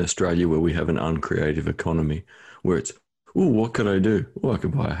 particularly in Australia, where we have an uncreative economy, where it's, what could I do? I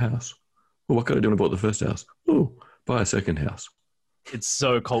could buy a house. What could I do when I bought the first house? Buy a second house. It's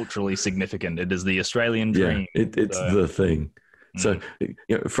so culturally significant. It is the Australian dream. Yeah, it's the thing. So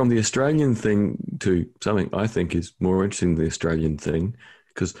from the Australian thing to something I think is more interesting than the Australian thing,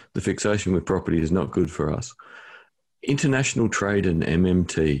 because the fixation with property is not good for us. International trade and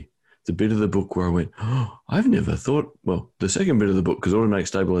MMT, the bit of the book where I went, I've never thought, the second bit of the book, because automatic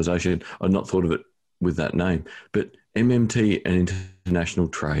stabilization, I'd not thought of it with that name, but MMT and international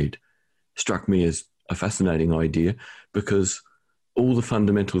trade struck me as a fascinating idea, because all the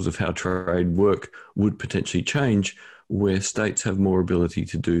fundamentals of how trade work would potentially change, where states have more ability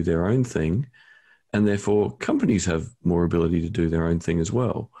to do their own thing, and therefore companies have more ability to do their own thing as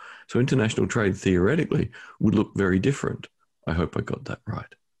well. So international trade theoretically would look very different. I hope I got that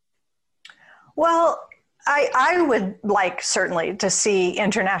right. Well, I would like certainly to see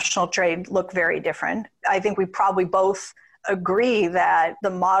international trade look very different. I think we probably both agree that the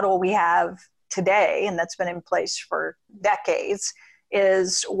model we have today, and that's been in place for decades,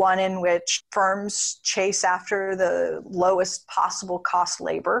 is one in which firms chase after the lowest possible cost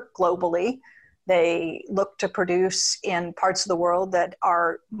labor globally. They look to produce in parts of the world that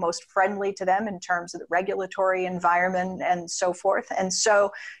are most friendly to them in terms of the regulatory environment and so forth. And so,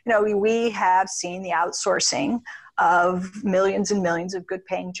 we have seen the outsourcing of millions and millions of good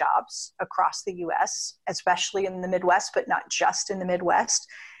paying jobs across the US, especially in the Midwest, but not just in the Midwest.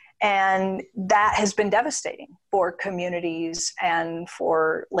 And that has been devastating for communities and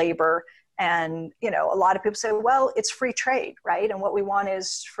for labor. And, a lot of people say, well, it's free trade, right? And what we want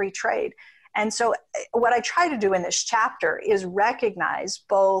is free trade. And so what I try to do in this chapter is recognize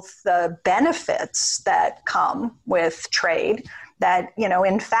both the benefits that come with trade, that,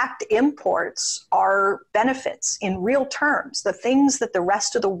 in fact, imports are benefits in real terms. The things that the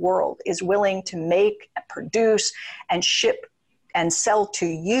rest of the world is willing to make and produce and ship and sell to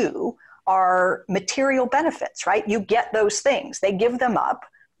you are material benefits, right? You get those things. They give them up.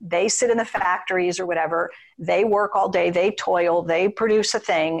 They sit in the factories or whatever. They work all day. They toil. They produce a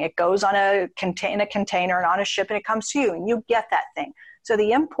thing. It goes on a container and on a ship, and it comes to you, and you get that thing. So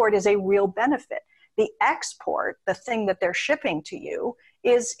the import is a real benefit. The export, the thing that they're shipping to you,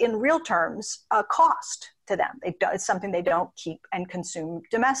 is in real terms a cost to them. It's something they don't keep and consume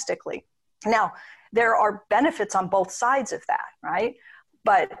domestically. Now, there are benefits on both sides of that, right?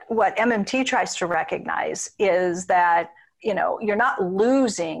 But what MMT tries to recognize is that, you're not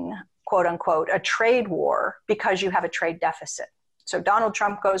losing, quote unquote, a trade war because you have a trade deficit. So Donald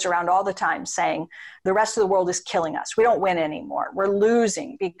Trump goes around all the time saying the rest of the world is killing us. We don't win anymore. We're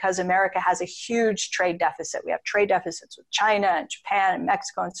losing because America has a huge trade deficit. We have trade deficits with China and Japan and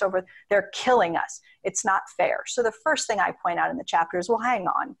Mexico and so forth. They're killing us. It's not fair. So the first thing I point out in the chapter is, well, hang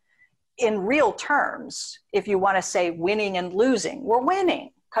on. In real terms, if you want to say winning and losing, we're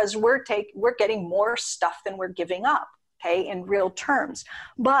winning because we're getting more stuff than we're giving up. Okay, in real terms,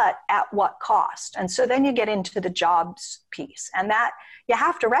 but at what cost? And so then you get into the jobs piece, and that you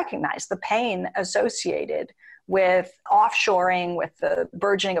have to recognize the pain associated with offshoring, with the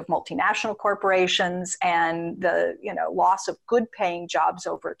burgeoning of multinational corporations and the loss of good paying jobs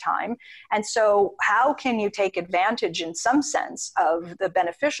over time. And so how can you take advantage in some sense of the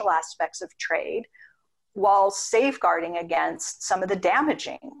beneficial aspects of trade while safeguarding against some of the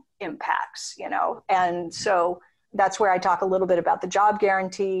damaging impacts, And so that's where I talk a little bit about the job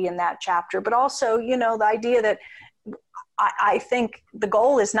guarantee in that chapter, but also, the idea that I think the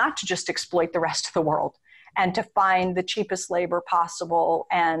goal is not to just exploit the rest of the world and to find the cheapest labor possible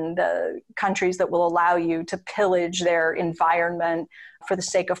and the countries that will allow you to pillage their environment for the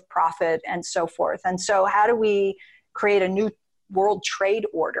sake of profit and so forth. And so how do we create a new world trade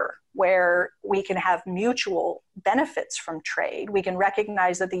order where we can have mutual benefits from trade? We can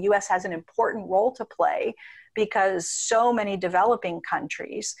recognize that the US has an important role to play because so many developing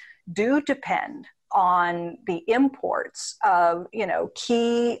countries do depend on the imports of,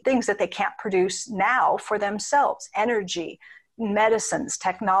 key things that they can't produce now for themselves: energy, medicines,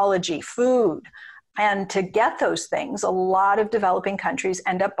 technology, food. And to get those things, a lot of developing countries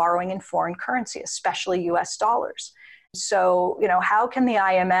end up borrowing in foreign currency, especially US dollars. So, how can the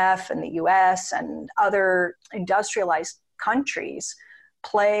IMF and the US and other industrialized countries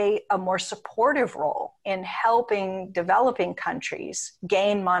play a more supportive role in helping developing countries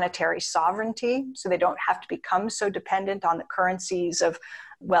gain monetary sovereignty so they don't have to become so dependent on the currencies of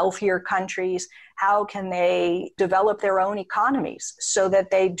wealthier countries? How can they develop their own economies so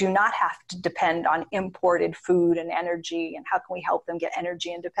that they do not have to depend on imported food and energy? And how can we help them get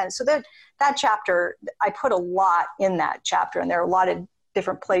energy independence? So that chapter, I put a lot in that chapter, and there are a lot of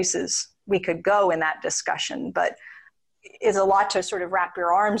different places we could go in that discussion, but is a lot to sort of wrap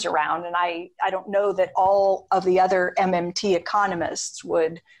your arms around. And I don't know that all of the other MMT economists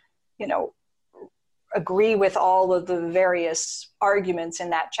would, agree with all of the various arguments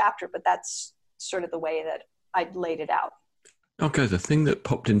in that chapter, but that's sort of the way that I laid it out. Okay, the thing that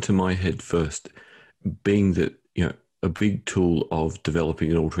popped into my head first, being that, a big tool of developing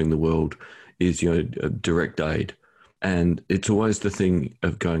and altering the world is, direct aid. And it's always the thing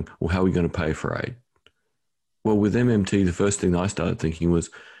of going, well, how are we going to pay for aid? Well, with MMT, the first thing I started thinking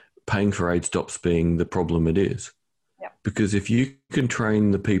was paying for aid stops being the problem it is. Yep. Because if you can train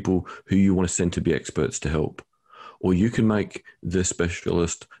the people who you want to send to be experts to help, or you can make the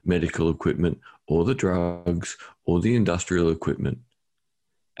specialist medical equipment or the drugs or the industrial equipment,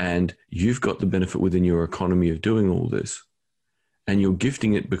 and you've got the benefit within your economy of doing all this, and you're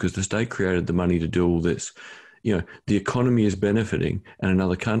gifting it because the state created the money to do all this, the economy is benefiting and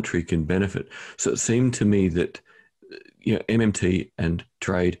another country can benefit. So it seemed to me that, MMT and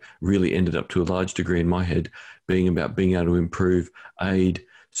trade really ended up to a large degree in my head being about being able to improve aid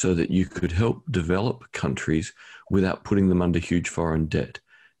so that you could help develop countries without putting them under huge foreign debt.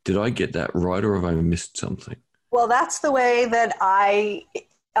 Did I get that right, or have I missed something? Well, that's the way that I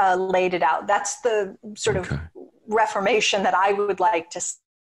laid it out. That's the sort of reformation that I would like to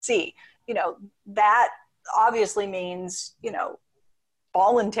see. That obviously means,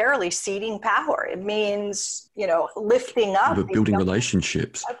 voluntarily ceding power. It means, lifting up. But building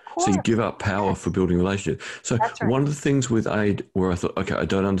relationships. So you give up power for building relationships. So one of the things with aid where I thought, okay, I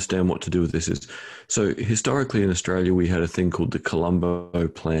don't understand what to do with this is, so historically in Australia, we had a thing called the Colombo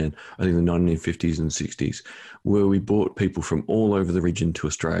Plan, I think in the 1950s and 60s, where we brought people from all over the region to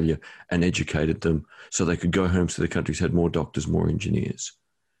Australia and educated them so they could go home so the countries had more doctors, more engineers.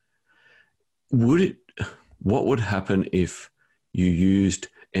 What would happen if you used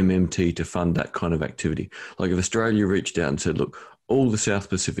MMT to fund that kind of activity? Like if Australia reached out and said, look, all the South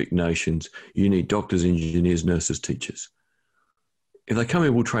Pacific nations, you need doctors, engineers, nurses, teachers. If they come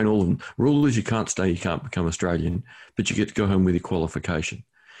here, we'll train all of them. Rule is you can't stay, you can't become Australian, but you get to go home with your qualification.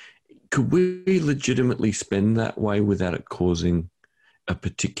 Could we legitimately spend that way without it causing a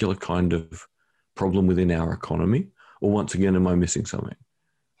particular kind of problem within our economy? Or once again, am I missing something?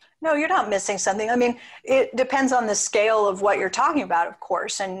 No, you're not missing something. I mean, it depends on the scale of what you're talking about, of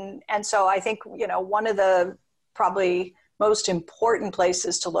course. And so I think, one of the probably most important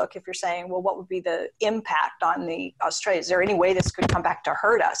places to look, if you're saying, well, what would be the impact on the Australia? Is there any way this could come back to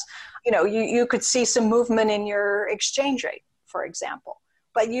hurt us? You could see some movement in your exchange rate, for example.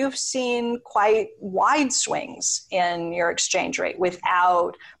 But you've seen quite wide swings in your exchange rate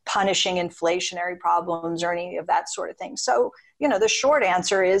without punishing inflationary problems or any of that sort of thing. So, the short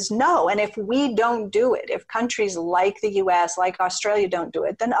answer is no. And if we don't do it, if countries like the US, like Australia don't do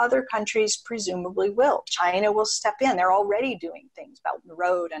it, then other countries presumably will. China will step in. They're already doing things, Belt and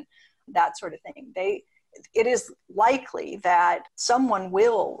Road and that sort of thing. It is likely that someone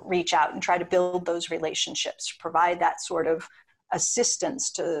will reach out and try to build those relationships, provide that sort of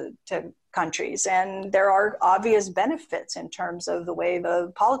assistance to countries. And there are obvious benefits in terms of the way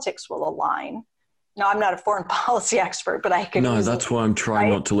the politics will align. No, I'm not a foreign policy expert, but I can. No, that's why I'm trying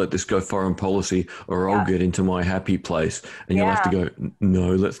not to let this go foreign policy, or I'll get into my happy place and you'll have to go,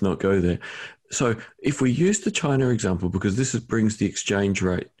 no, let's not go there. So if we use the China example, because brings the exchange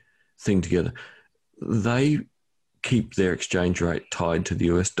rate thing together, they keep their exchange rate tied to the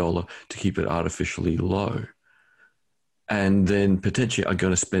US dollar to keep it artificially low. And then potentially are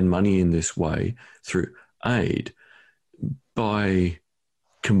going to spend money in this way through aid. By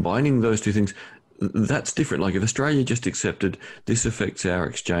combining those two things, that's different. Like if Australia just accepted this affects our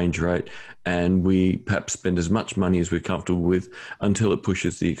exchange rate and we perhaps spend as much money as we're comfortable with until it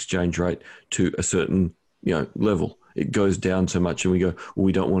pushes the exchange rate to a certain level. It goes down so much and we go, well,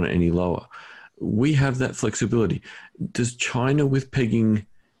 we don't want it any lower. We have that flexibility. Does China, with pegging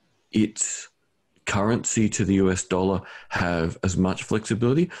its currency to the US dollar, have as much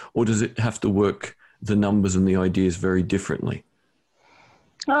flexibility, or does it have to work the numbers and the ideas very differently?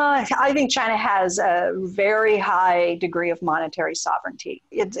 I think China has a very high degree of monetary sovereignty.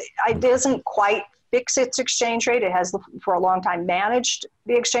 It doesn't quite fix its exchange rate. It has for a long time managed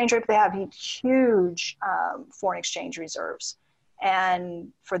the exchange rate, but they have huge foreign exchange reserves.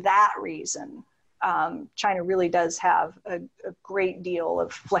 And for that reason, China really does have a great deal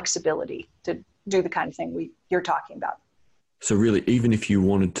of flexibility to do the kind of thing you're talking about. So really, even if you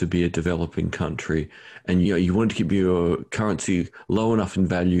wanted to be a developing country and you wanted to keep your currency low enough in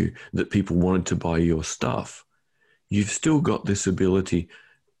value that people wanted to buy your stuff, you've still got this ability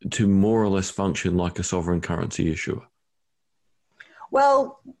to more or less function like a sovereign currency issuer.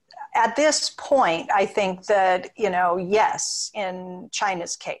 Well, at this point, I think that, yes, in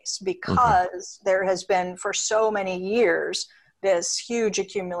China's case, because there has been for so many years this huge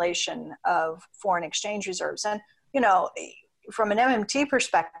accumulation of foreign exchange reserves. And, from an MMT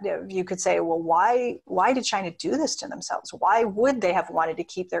perspective, you could say, well, why did China do this to themselves? Why would they have wanted to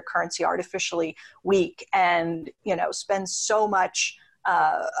keep their currency artificially weak and, spend so much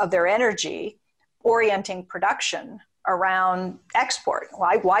of their energy orienting production around export?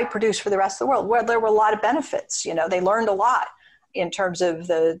 Why produce for the rest of the world? Well, there were a lot of benefits. They learned a lot in terms of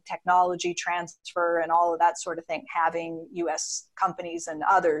the technology transfer and all of that sort of thing, having U.S. companies and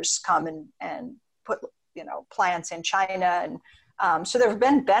others come and put plants in China. And so there have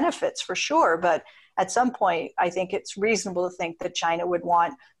been benefits for sure. But at some point, I think it's reasonable to think that China would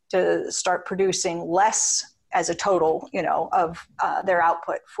want to start producing less as a total, of their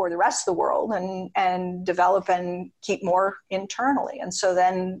output for the rest of the world and develop and keep more internally. And so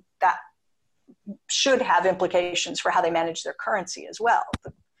then that should have implications for how they manage their currency as well.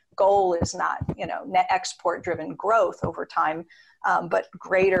 The goal is not, net export driven growth over time, but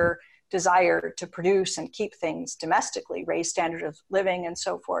greater desire to produce and keep things domestically, raise standard of living and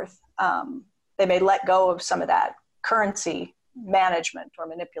so forth. They may let go of some of that currency management or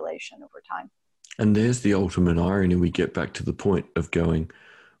manipulation over time. And there's the ultimate irony. We get back to the point of going,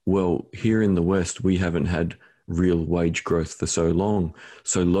 well, here in the West, we haven't had real wage growth for so long.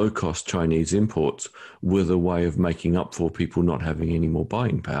 So low-cost Chinese imports were the way of making up for people not having any more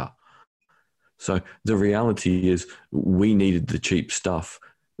buying power. So the reality is we needed the cheap stuff.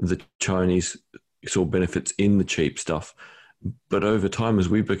 The Chinese saw benefits in the cheap stuff. But over time, as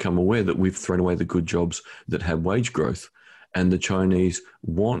we become aware that we've thrown away the good jobs that had wage growth, and the Chinese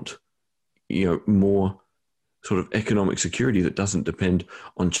want, more sort of economic security that doesn't depend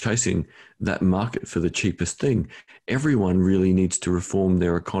on chasing that market for the cheapest thing. Everyone really needs to reform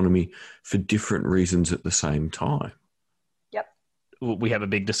their economy for different reasons at the same time. Yep. We have a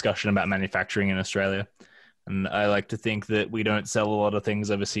big discussion about manufacturing in Australia. And I like to think that we don't sell a lot of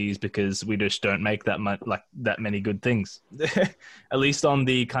things overseas because we just don't make that many good things. At least on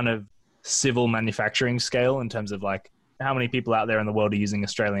the kind of civil manufacturing scale, in terms of like how many people out there in the world are using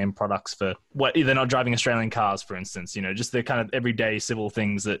Australian products for what they're not driving Australian cars, for instance, just the kind of everyday civil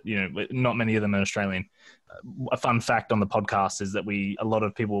things that, not many of them are Australian. A fun fact on the podcast is that a lot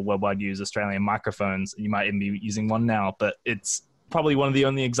of people worldwide use Australian microphones. You might even be using one now, but it's probably one of the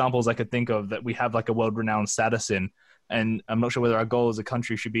only examples I could think of that we have like a world-renowned status in. And I'm not sure whether our goal as a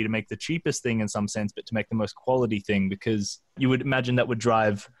country should be to make the cheapest thing in some sense, but to make the most quality thing, because you would imagine that would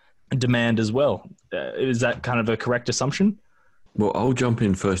drive demand as well. Is that kind of a correct assumption? Well, I'll jump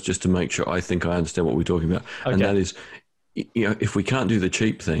in first just to make sure I think I understand what we're talking about. Okay. And that is, if we can't do the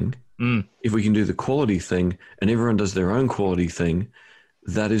cheap thing, if we can do the quality thing and everyone does their own quality thing,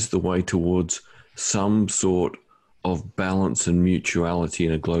 that is the way towards some sort of balance and mutuality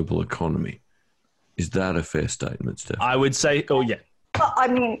in a global economy. Is that a fair statement, Steph? I would say, oh yeah. Well, I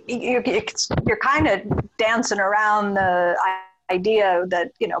mean, you're kind of dancing around the idea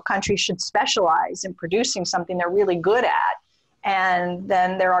that, countries should specialize in producing something they're really good at And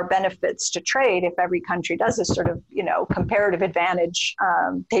then there are benefits to trade if every country does this sort of, comparative advantage.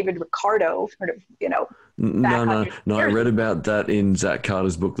 David Ricardo sort of, No, I read about that in Zach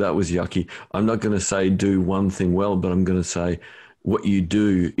Carter's book. That was yucky. I'm not going to say do one thing well, but I'm going to say what you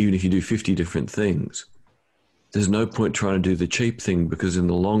do, even if you do 50 different things, there's no point trying to do the cheap thing, because in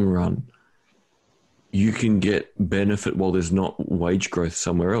the long run, you can get benefit while there's not wage growth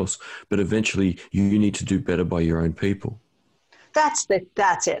somewhere else. But eventually you need to do better by your own people. That's it.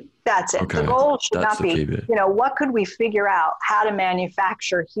 Okay. The goal should not be, what could we figure out how to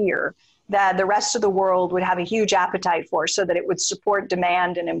manufacture here that the rest of the world would have a huge appetite for, so that it would support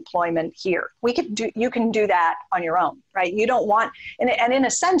demand and employment here. You can do that on your own, right? You don't want, and in a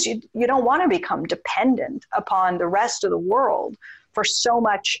sense, you don't want to become dependent upon the rest of the world for so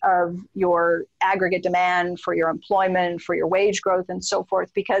much of your aggregate demand, for your employment, for your wage growth and so forth,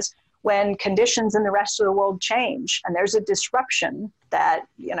 because when conditions in the rest of the world change and there's a disruption that,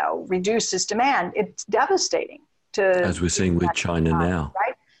 reduces demand, it's devastating as we're seeing with China now.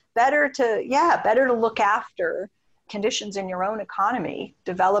 Right? Better to look after conditions in your own economy,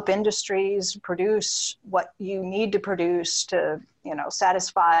 develop industries, produce what you need to produce to,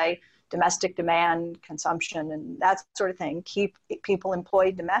 satisfy domestic demand, consumption, and that sort of thing. Keep people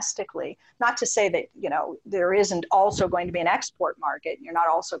employed domestically. Not to say that, there isn't also going to be an export market. You're not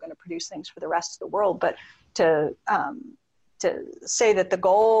also going to produce things for the rest of the world, but to say that the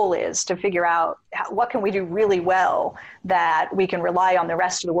goal is to figure out what can we do really well that we can rely on the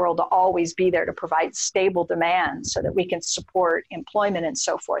rest of the world to always be there to provide stable demand so that we can support employment and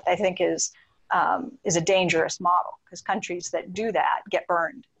so forth, I think is a dangerous model, because countries that do that get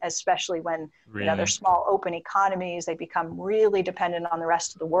burned, especially when they're small open economies. They become really dependent on the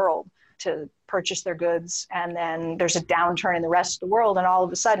rest of the world to purchase their goods, and then there's a downturn in the rest of the world, and all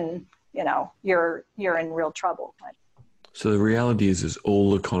of a sudden, you're in real trouble. So the reality is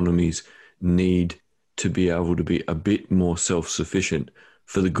all economies need to be able to be a bit more self-sufficient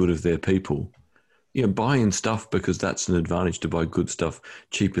for the good of their people. Buying stuff because that's an advantage, to buy good stuff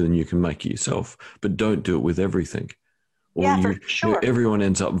cheaper than you can make it yourself, but don't do it with everything. Or for sure. Everyone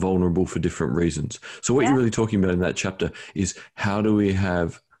ends up vulnerable for different reasons. So what you're really talking about in that chapter is, how do we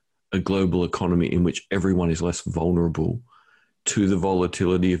have a global economy in which everyone is less vulnerable to the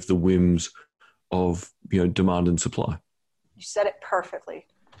volatility of the whims of, demand and supply? You said it perfectly.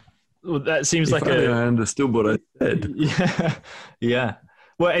 Well, that seems if like I understood what I said. Yeah.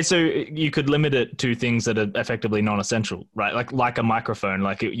 Well, so you could limit it to things that are effectively non-essential, right? Like a microphone.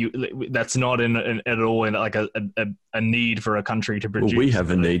 That's not at all in like a need for a country to produce. Well, we have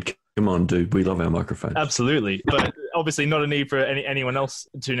a need. Come on, dude. We love our microphones. Absolutely, but obviously not a need for anyone else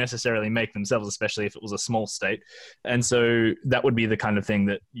to necessarily make themselves, especially if it was a small state. And so that would be the kind of thing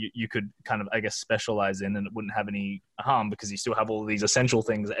that you could kind of, I guess, specialize in, and it wouldn't have any harm, because you still have all these essential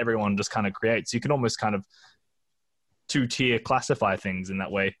things that everyone just kind of creates. You can almost kind of two-tier classify things in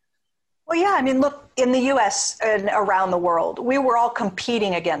that way. Well, yeah. I mean, look, in the US and around the world, we were all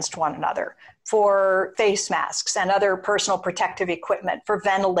competing against one another for face masks and other personal protective equipment, for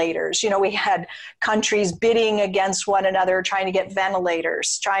ventilators. We had countries bidding against one another, trying to get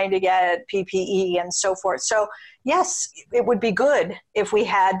ventilators, trying to get PPE and so forth. So yes, it would be good if we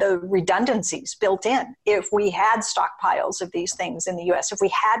had the redundancies built in, if we had stockpiles of these things in the US, if we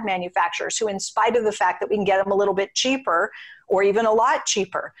had manufacturers who, in spite of the fact that we can get them a little bit cheaper, or even a lot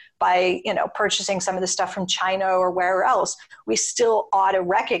cheaper by, purchasing some of the stuff from China or wherever else, we still ought to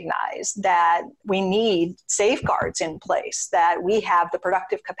recognize that we need safeguards in place, that we have the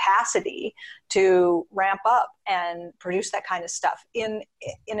productive capacity to ramp up and produce that kind of stuff in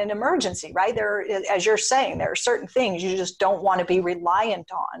an emergency, right? There, as you're saying, there are certain things you just don't want to be reliant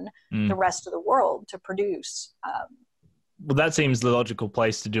on the rest of the world to produce. Well, that seems the logical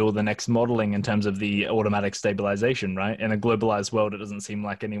place to do all the next modeling in terms of the automatic stabilization, right? In a globalized world, it doesn't seem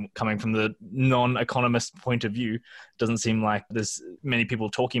like coming from the non-economist point of view, doesn't seem like there's many people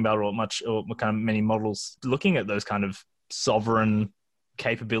talking about or kind of many models looking at those kind of sovereign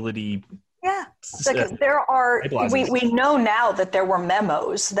capability. Yeah, because we know now that there were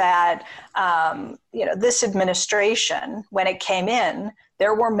memos that, this administration, when it came in,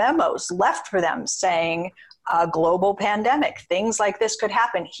 there were memos left for them saying, a global pandemic, things like this could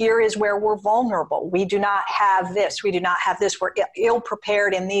happen. Here is where we're vulnerable. We do not have this. We do not have this. We're ill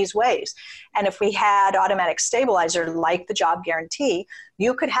prepared in these ways. And if we had automatic stabilizer like the job guarantee,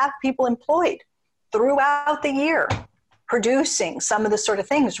 you could have people employed throughout the year producing some of the sort of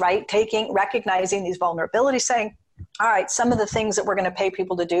things, right? Recognizing these vulnerabilities, saying, all right, some of the things that we're going to pay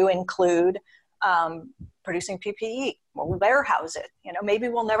people to do include producing PPE. We'll warehouse it. Maybe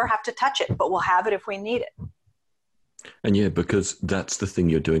we'll never have to touch it, but we'll have it if we need it. And yeah, because that's the thing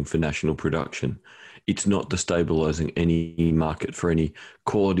you're doing for national production. It's not destabilizing any market for any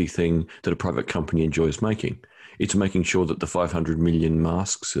quality thing that a private company enjoys making. It's making sure that the 500 million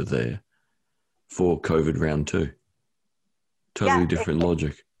masks are there for COVID round 2. Totally different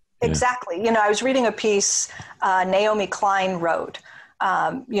logic. Exactly. I was reading a piece Naomi Klein wrote.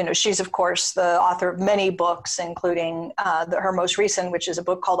 She's, of course, the author of many books, including her most recent, which is a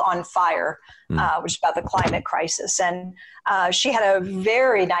book called On Fire, which is about the climate crisis. And she had a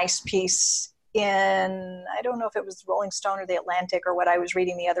very nice piece in, I don't know if it was Rolling Stone or The Atlantic or what I was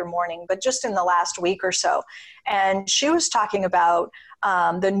reading the other morning, but just in the last week or so. And she was talking about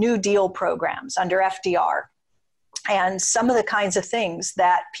the New Deal programs under FDR. And some of the kinds of things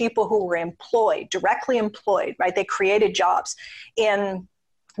that people who were employed, directly employed, right? They created jobs in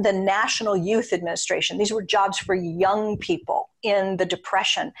the National Youth Administration. These were jobs for young people in the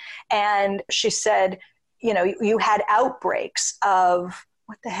Depression. And she said, you had outbreaks of,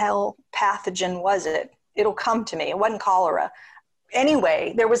 what the hell pathogen was it? It'll come to me. It wasn't cholera.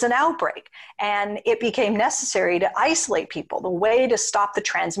 Anyway, there was an outbreak and it became necessary to isolate people. The way to stop the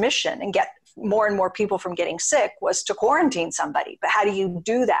transmission and get more and more people from getting sick was to quarantine somebody. But how do you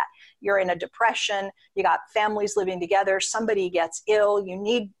do that? You're in a depression, you got families living together, somebody gets ill, you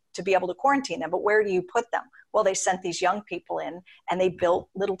need to be able to quarantine them, but where do you put them? Well, they sent these young people in and they built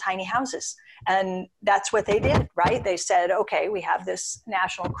little tiny houses. And that's what they did, right? They said, okay, we have this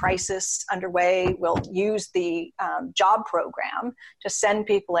national crisis underway. We'll use the job program to send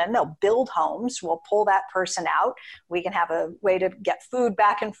people in. They'll build homes. We'll pull that person out. We can have a way to get food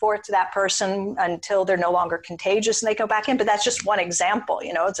back and forth to that person until they're no longer contagious and they go back in. But that's just one example.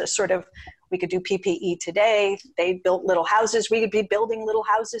 It's a sort of, we could do PPE today. They built little houses. We could be building little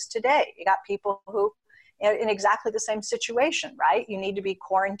houses today. You got people who in exactly the same situation, right? You need to be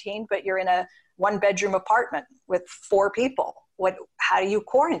quarantined, but you're in a 1-bedroom apartment with 4 people. How do you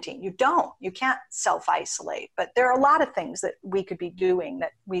quarantine? You don't. You can't self-isolate. But there are a lot of things that we could be doing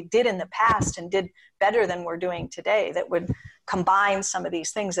that we did in the past and did better than we're doing today that would combine some of these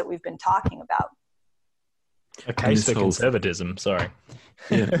things that we've been talking about. A case for conservatism, sorry.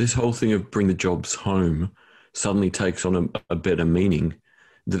 Yeah, this whole thing of bring the jobs home suddenly takes on a better meaning.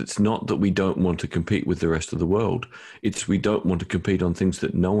 That it's not that we don't want to compete with the rest of the world. It's we don't want to compete on things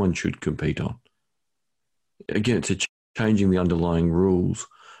that no one should compete on. Again, it's changing the underlying rules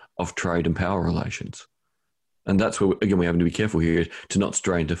of trade and power relations. And that's where, again, we have to be careful here to not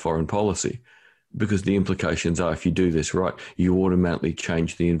stray into foreign policy, because the implications are if you do this right, you automatically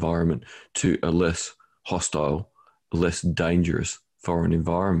change the environment to a less hostile, less dangerous foreign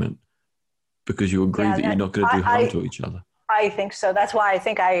environment because you agree that you're not going to do harm to each other. I think so. That's why I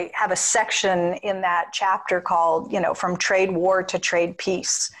think I have a section in that chapter called, from trade war to trade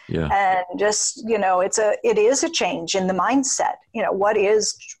peace. Yeah. And just, it is a change in the mindset.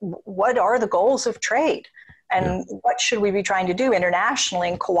 What are the goals of trade? And what should we be trying to do internationally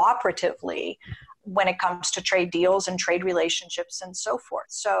and cooperatively when it comes to trade deals and trade relationships and so forth?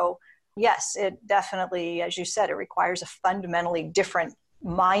 So yes, it definitely, as you said, it requires a fundamentally different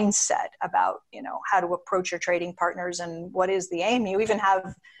mindset about how to approach your trading partners and what is the aim. You even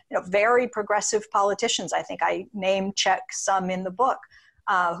have very progressive politicians. I think I name check some in the book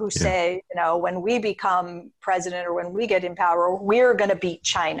who say when we become president or when we get in power, we're going to beat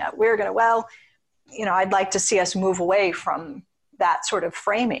China. I'd like to see us move away from that sort of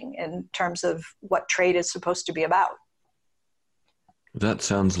framing in terms of what trade is supposed to be about. That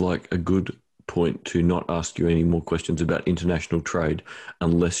sounds like a good point to not ask you any more questions about international trade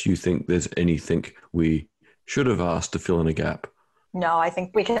unless you think there's anything we should have asked to fill in a gap. No, I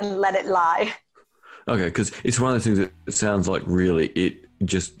think we can let it lie. Okay, because it's one of the things that sounds like really it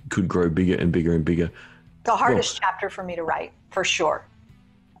just could grow bigger and bigger and bigger. The hardest chapter for me to write, for sure.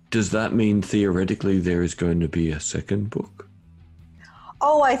 Does that mean theoretically there is going to be a second book?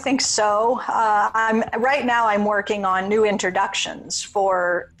 Oh, I think so. Right now I'm working on new introductions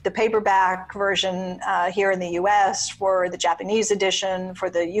for the paperback version here in the US, for the Japanese edition, for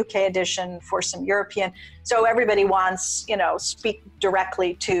the UK edition, for some European. So everybody wants, speak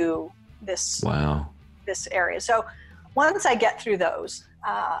directly to this area. So once I get through those,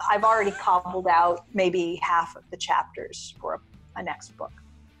 I've already cobbled out maybe half of the chapters for a next book.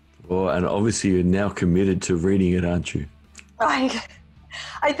 Well, and obviously you're now committed to reading it, aren't you?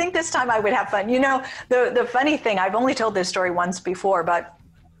 I think this time I would have fun. The funny thing, I've only told this story once before, but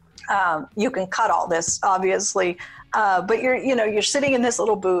you can cut all this, obviously. But you're sitting in this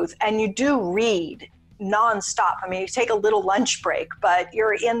little booth and you do read nonstop. I mean, you take a little lunch break, but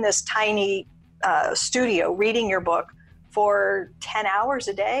you're in this tiny studio reading your book for 10 hours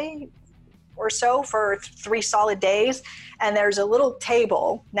a day, or so for 3 solid days. And there's a little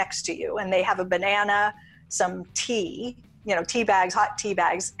table next to you, and they have a banana, some tea, tea bags, hot tea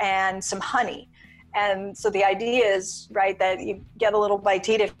bags, and some honey. And so the idea is, right, that you get a little bite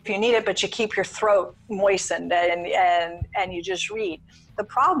to eat if you need it, but you keep your throat moistened and you just read. The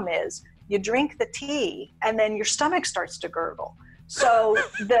problem is you drink the tea and then your stomach starts to gurgle. So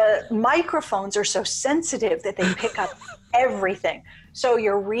the microphones are so sensitive that they pick up everything. So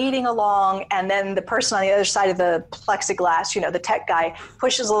you're reading along, and then the person on the other side of the plexiglass, the tech guy,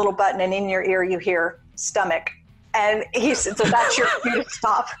 pushes a little button, and in your ear you hear stomach. And he said, so that's your cue to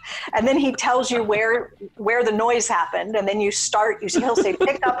stop. And then he tells you where the noise happened. And then he'll say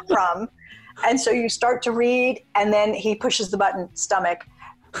pick up from. And so you start to read, and then he pushes the button stomach.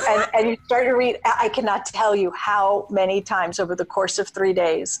 And you start to read. I cannot tell you how many times over the course of 3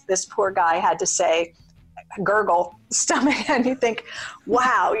 days this poor guy had to say, gurgle, stomach. And you think,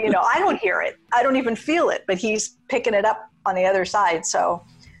 wow, I don't hear it. I don't even feel it, but he's picking it up on the other side. So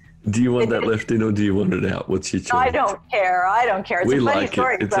do you want that left in, or do you want it out? What's your choice? I don't care. It's a funny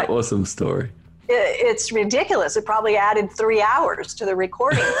story. It's an awesome story. It's ridiculous. It probably added 3 hours to the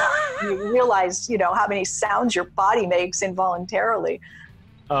recording. You realize, how many sounds your body makes involuntarily.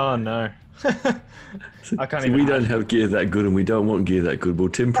 Oh, no. I can't even. We don't have gear that good, and we don't want gear that good. Well,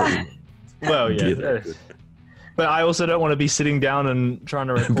 Tim probably. Well, yeah. But I also don't want to be sitting down and trying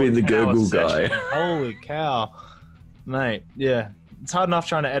to record being the gurgle guy. Holy cow. Mate, yeah. It's hard enough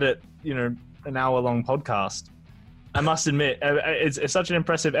trying to edit, an hour-long podcast. I must admit, it's such an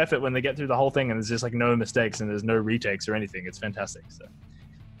impressive effort when they get through the whole thing and there's just like no mistakes and there's no retakes or anything. It's fantastic. So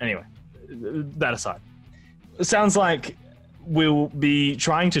anyway, that aside, it sounds like we'll be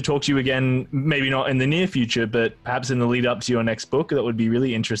trying to talk to you again, maybe not in the near future, but perhaps in the lead up to your next book. That would be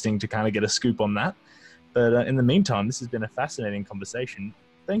really interesting to kind of get a scoop on that. But in the meantime, this has been a fascinating conversation.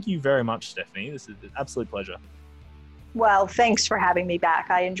 Thank you very much, Stephanie. This is an absolute pleasure. Well, thanks for having me back.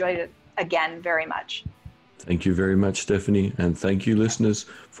 I enjoyed it again very much. Thank you very much, Stephanie. And thank you, listeners,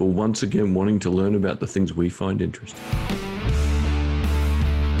 for once again wanting to learn about the things we find interesting.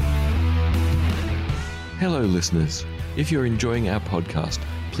 Hello, listeners. If you're enjoying our podcast,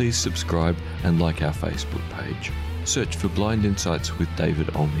 please subscribe and like our Facebook page. Search for Blind Insights with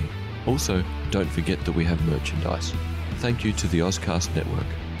David Olney. Also, don't forget that we have merchandise. Thank you to the Ozcast Network.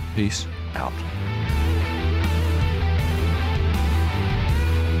 Peace out.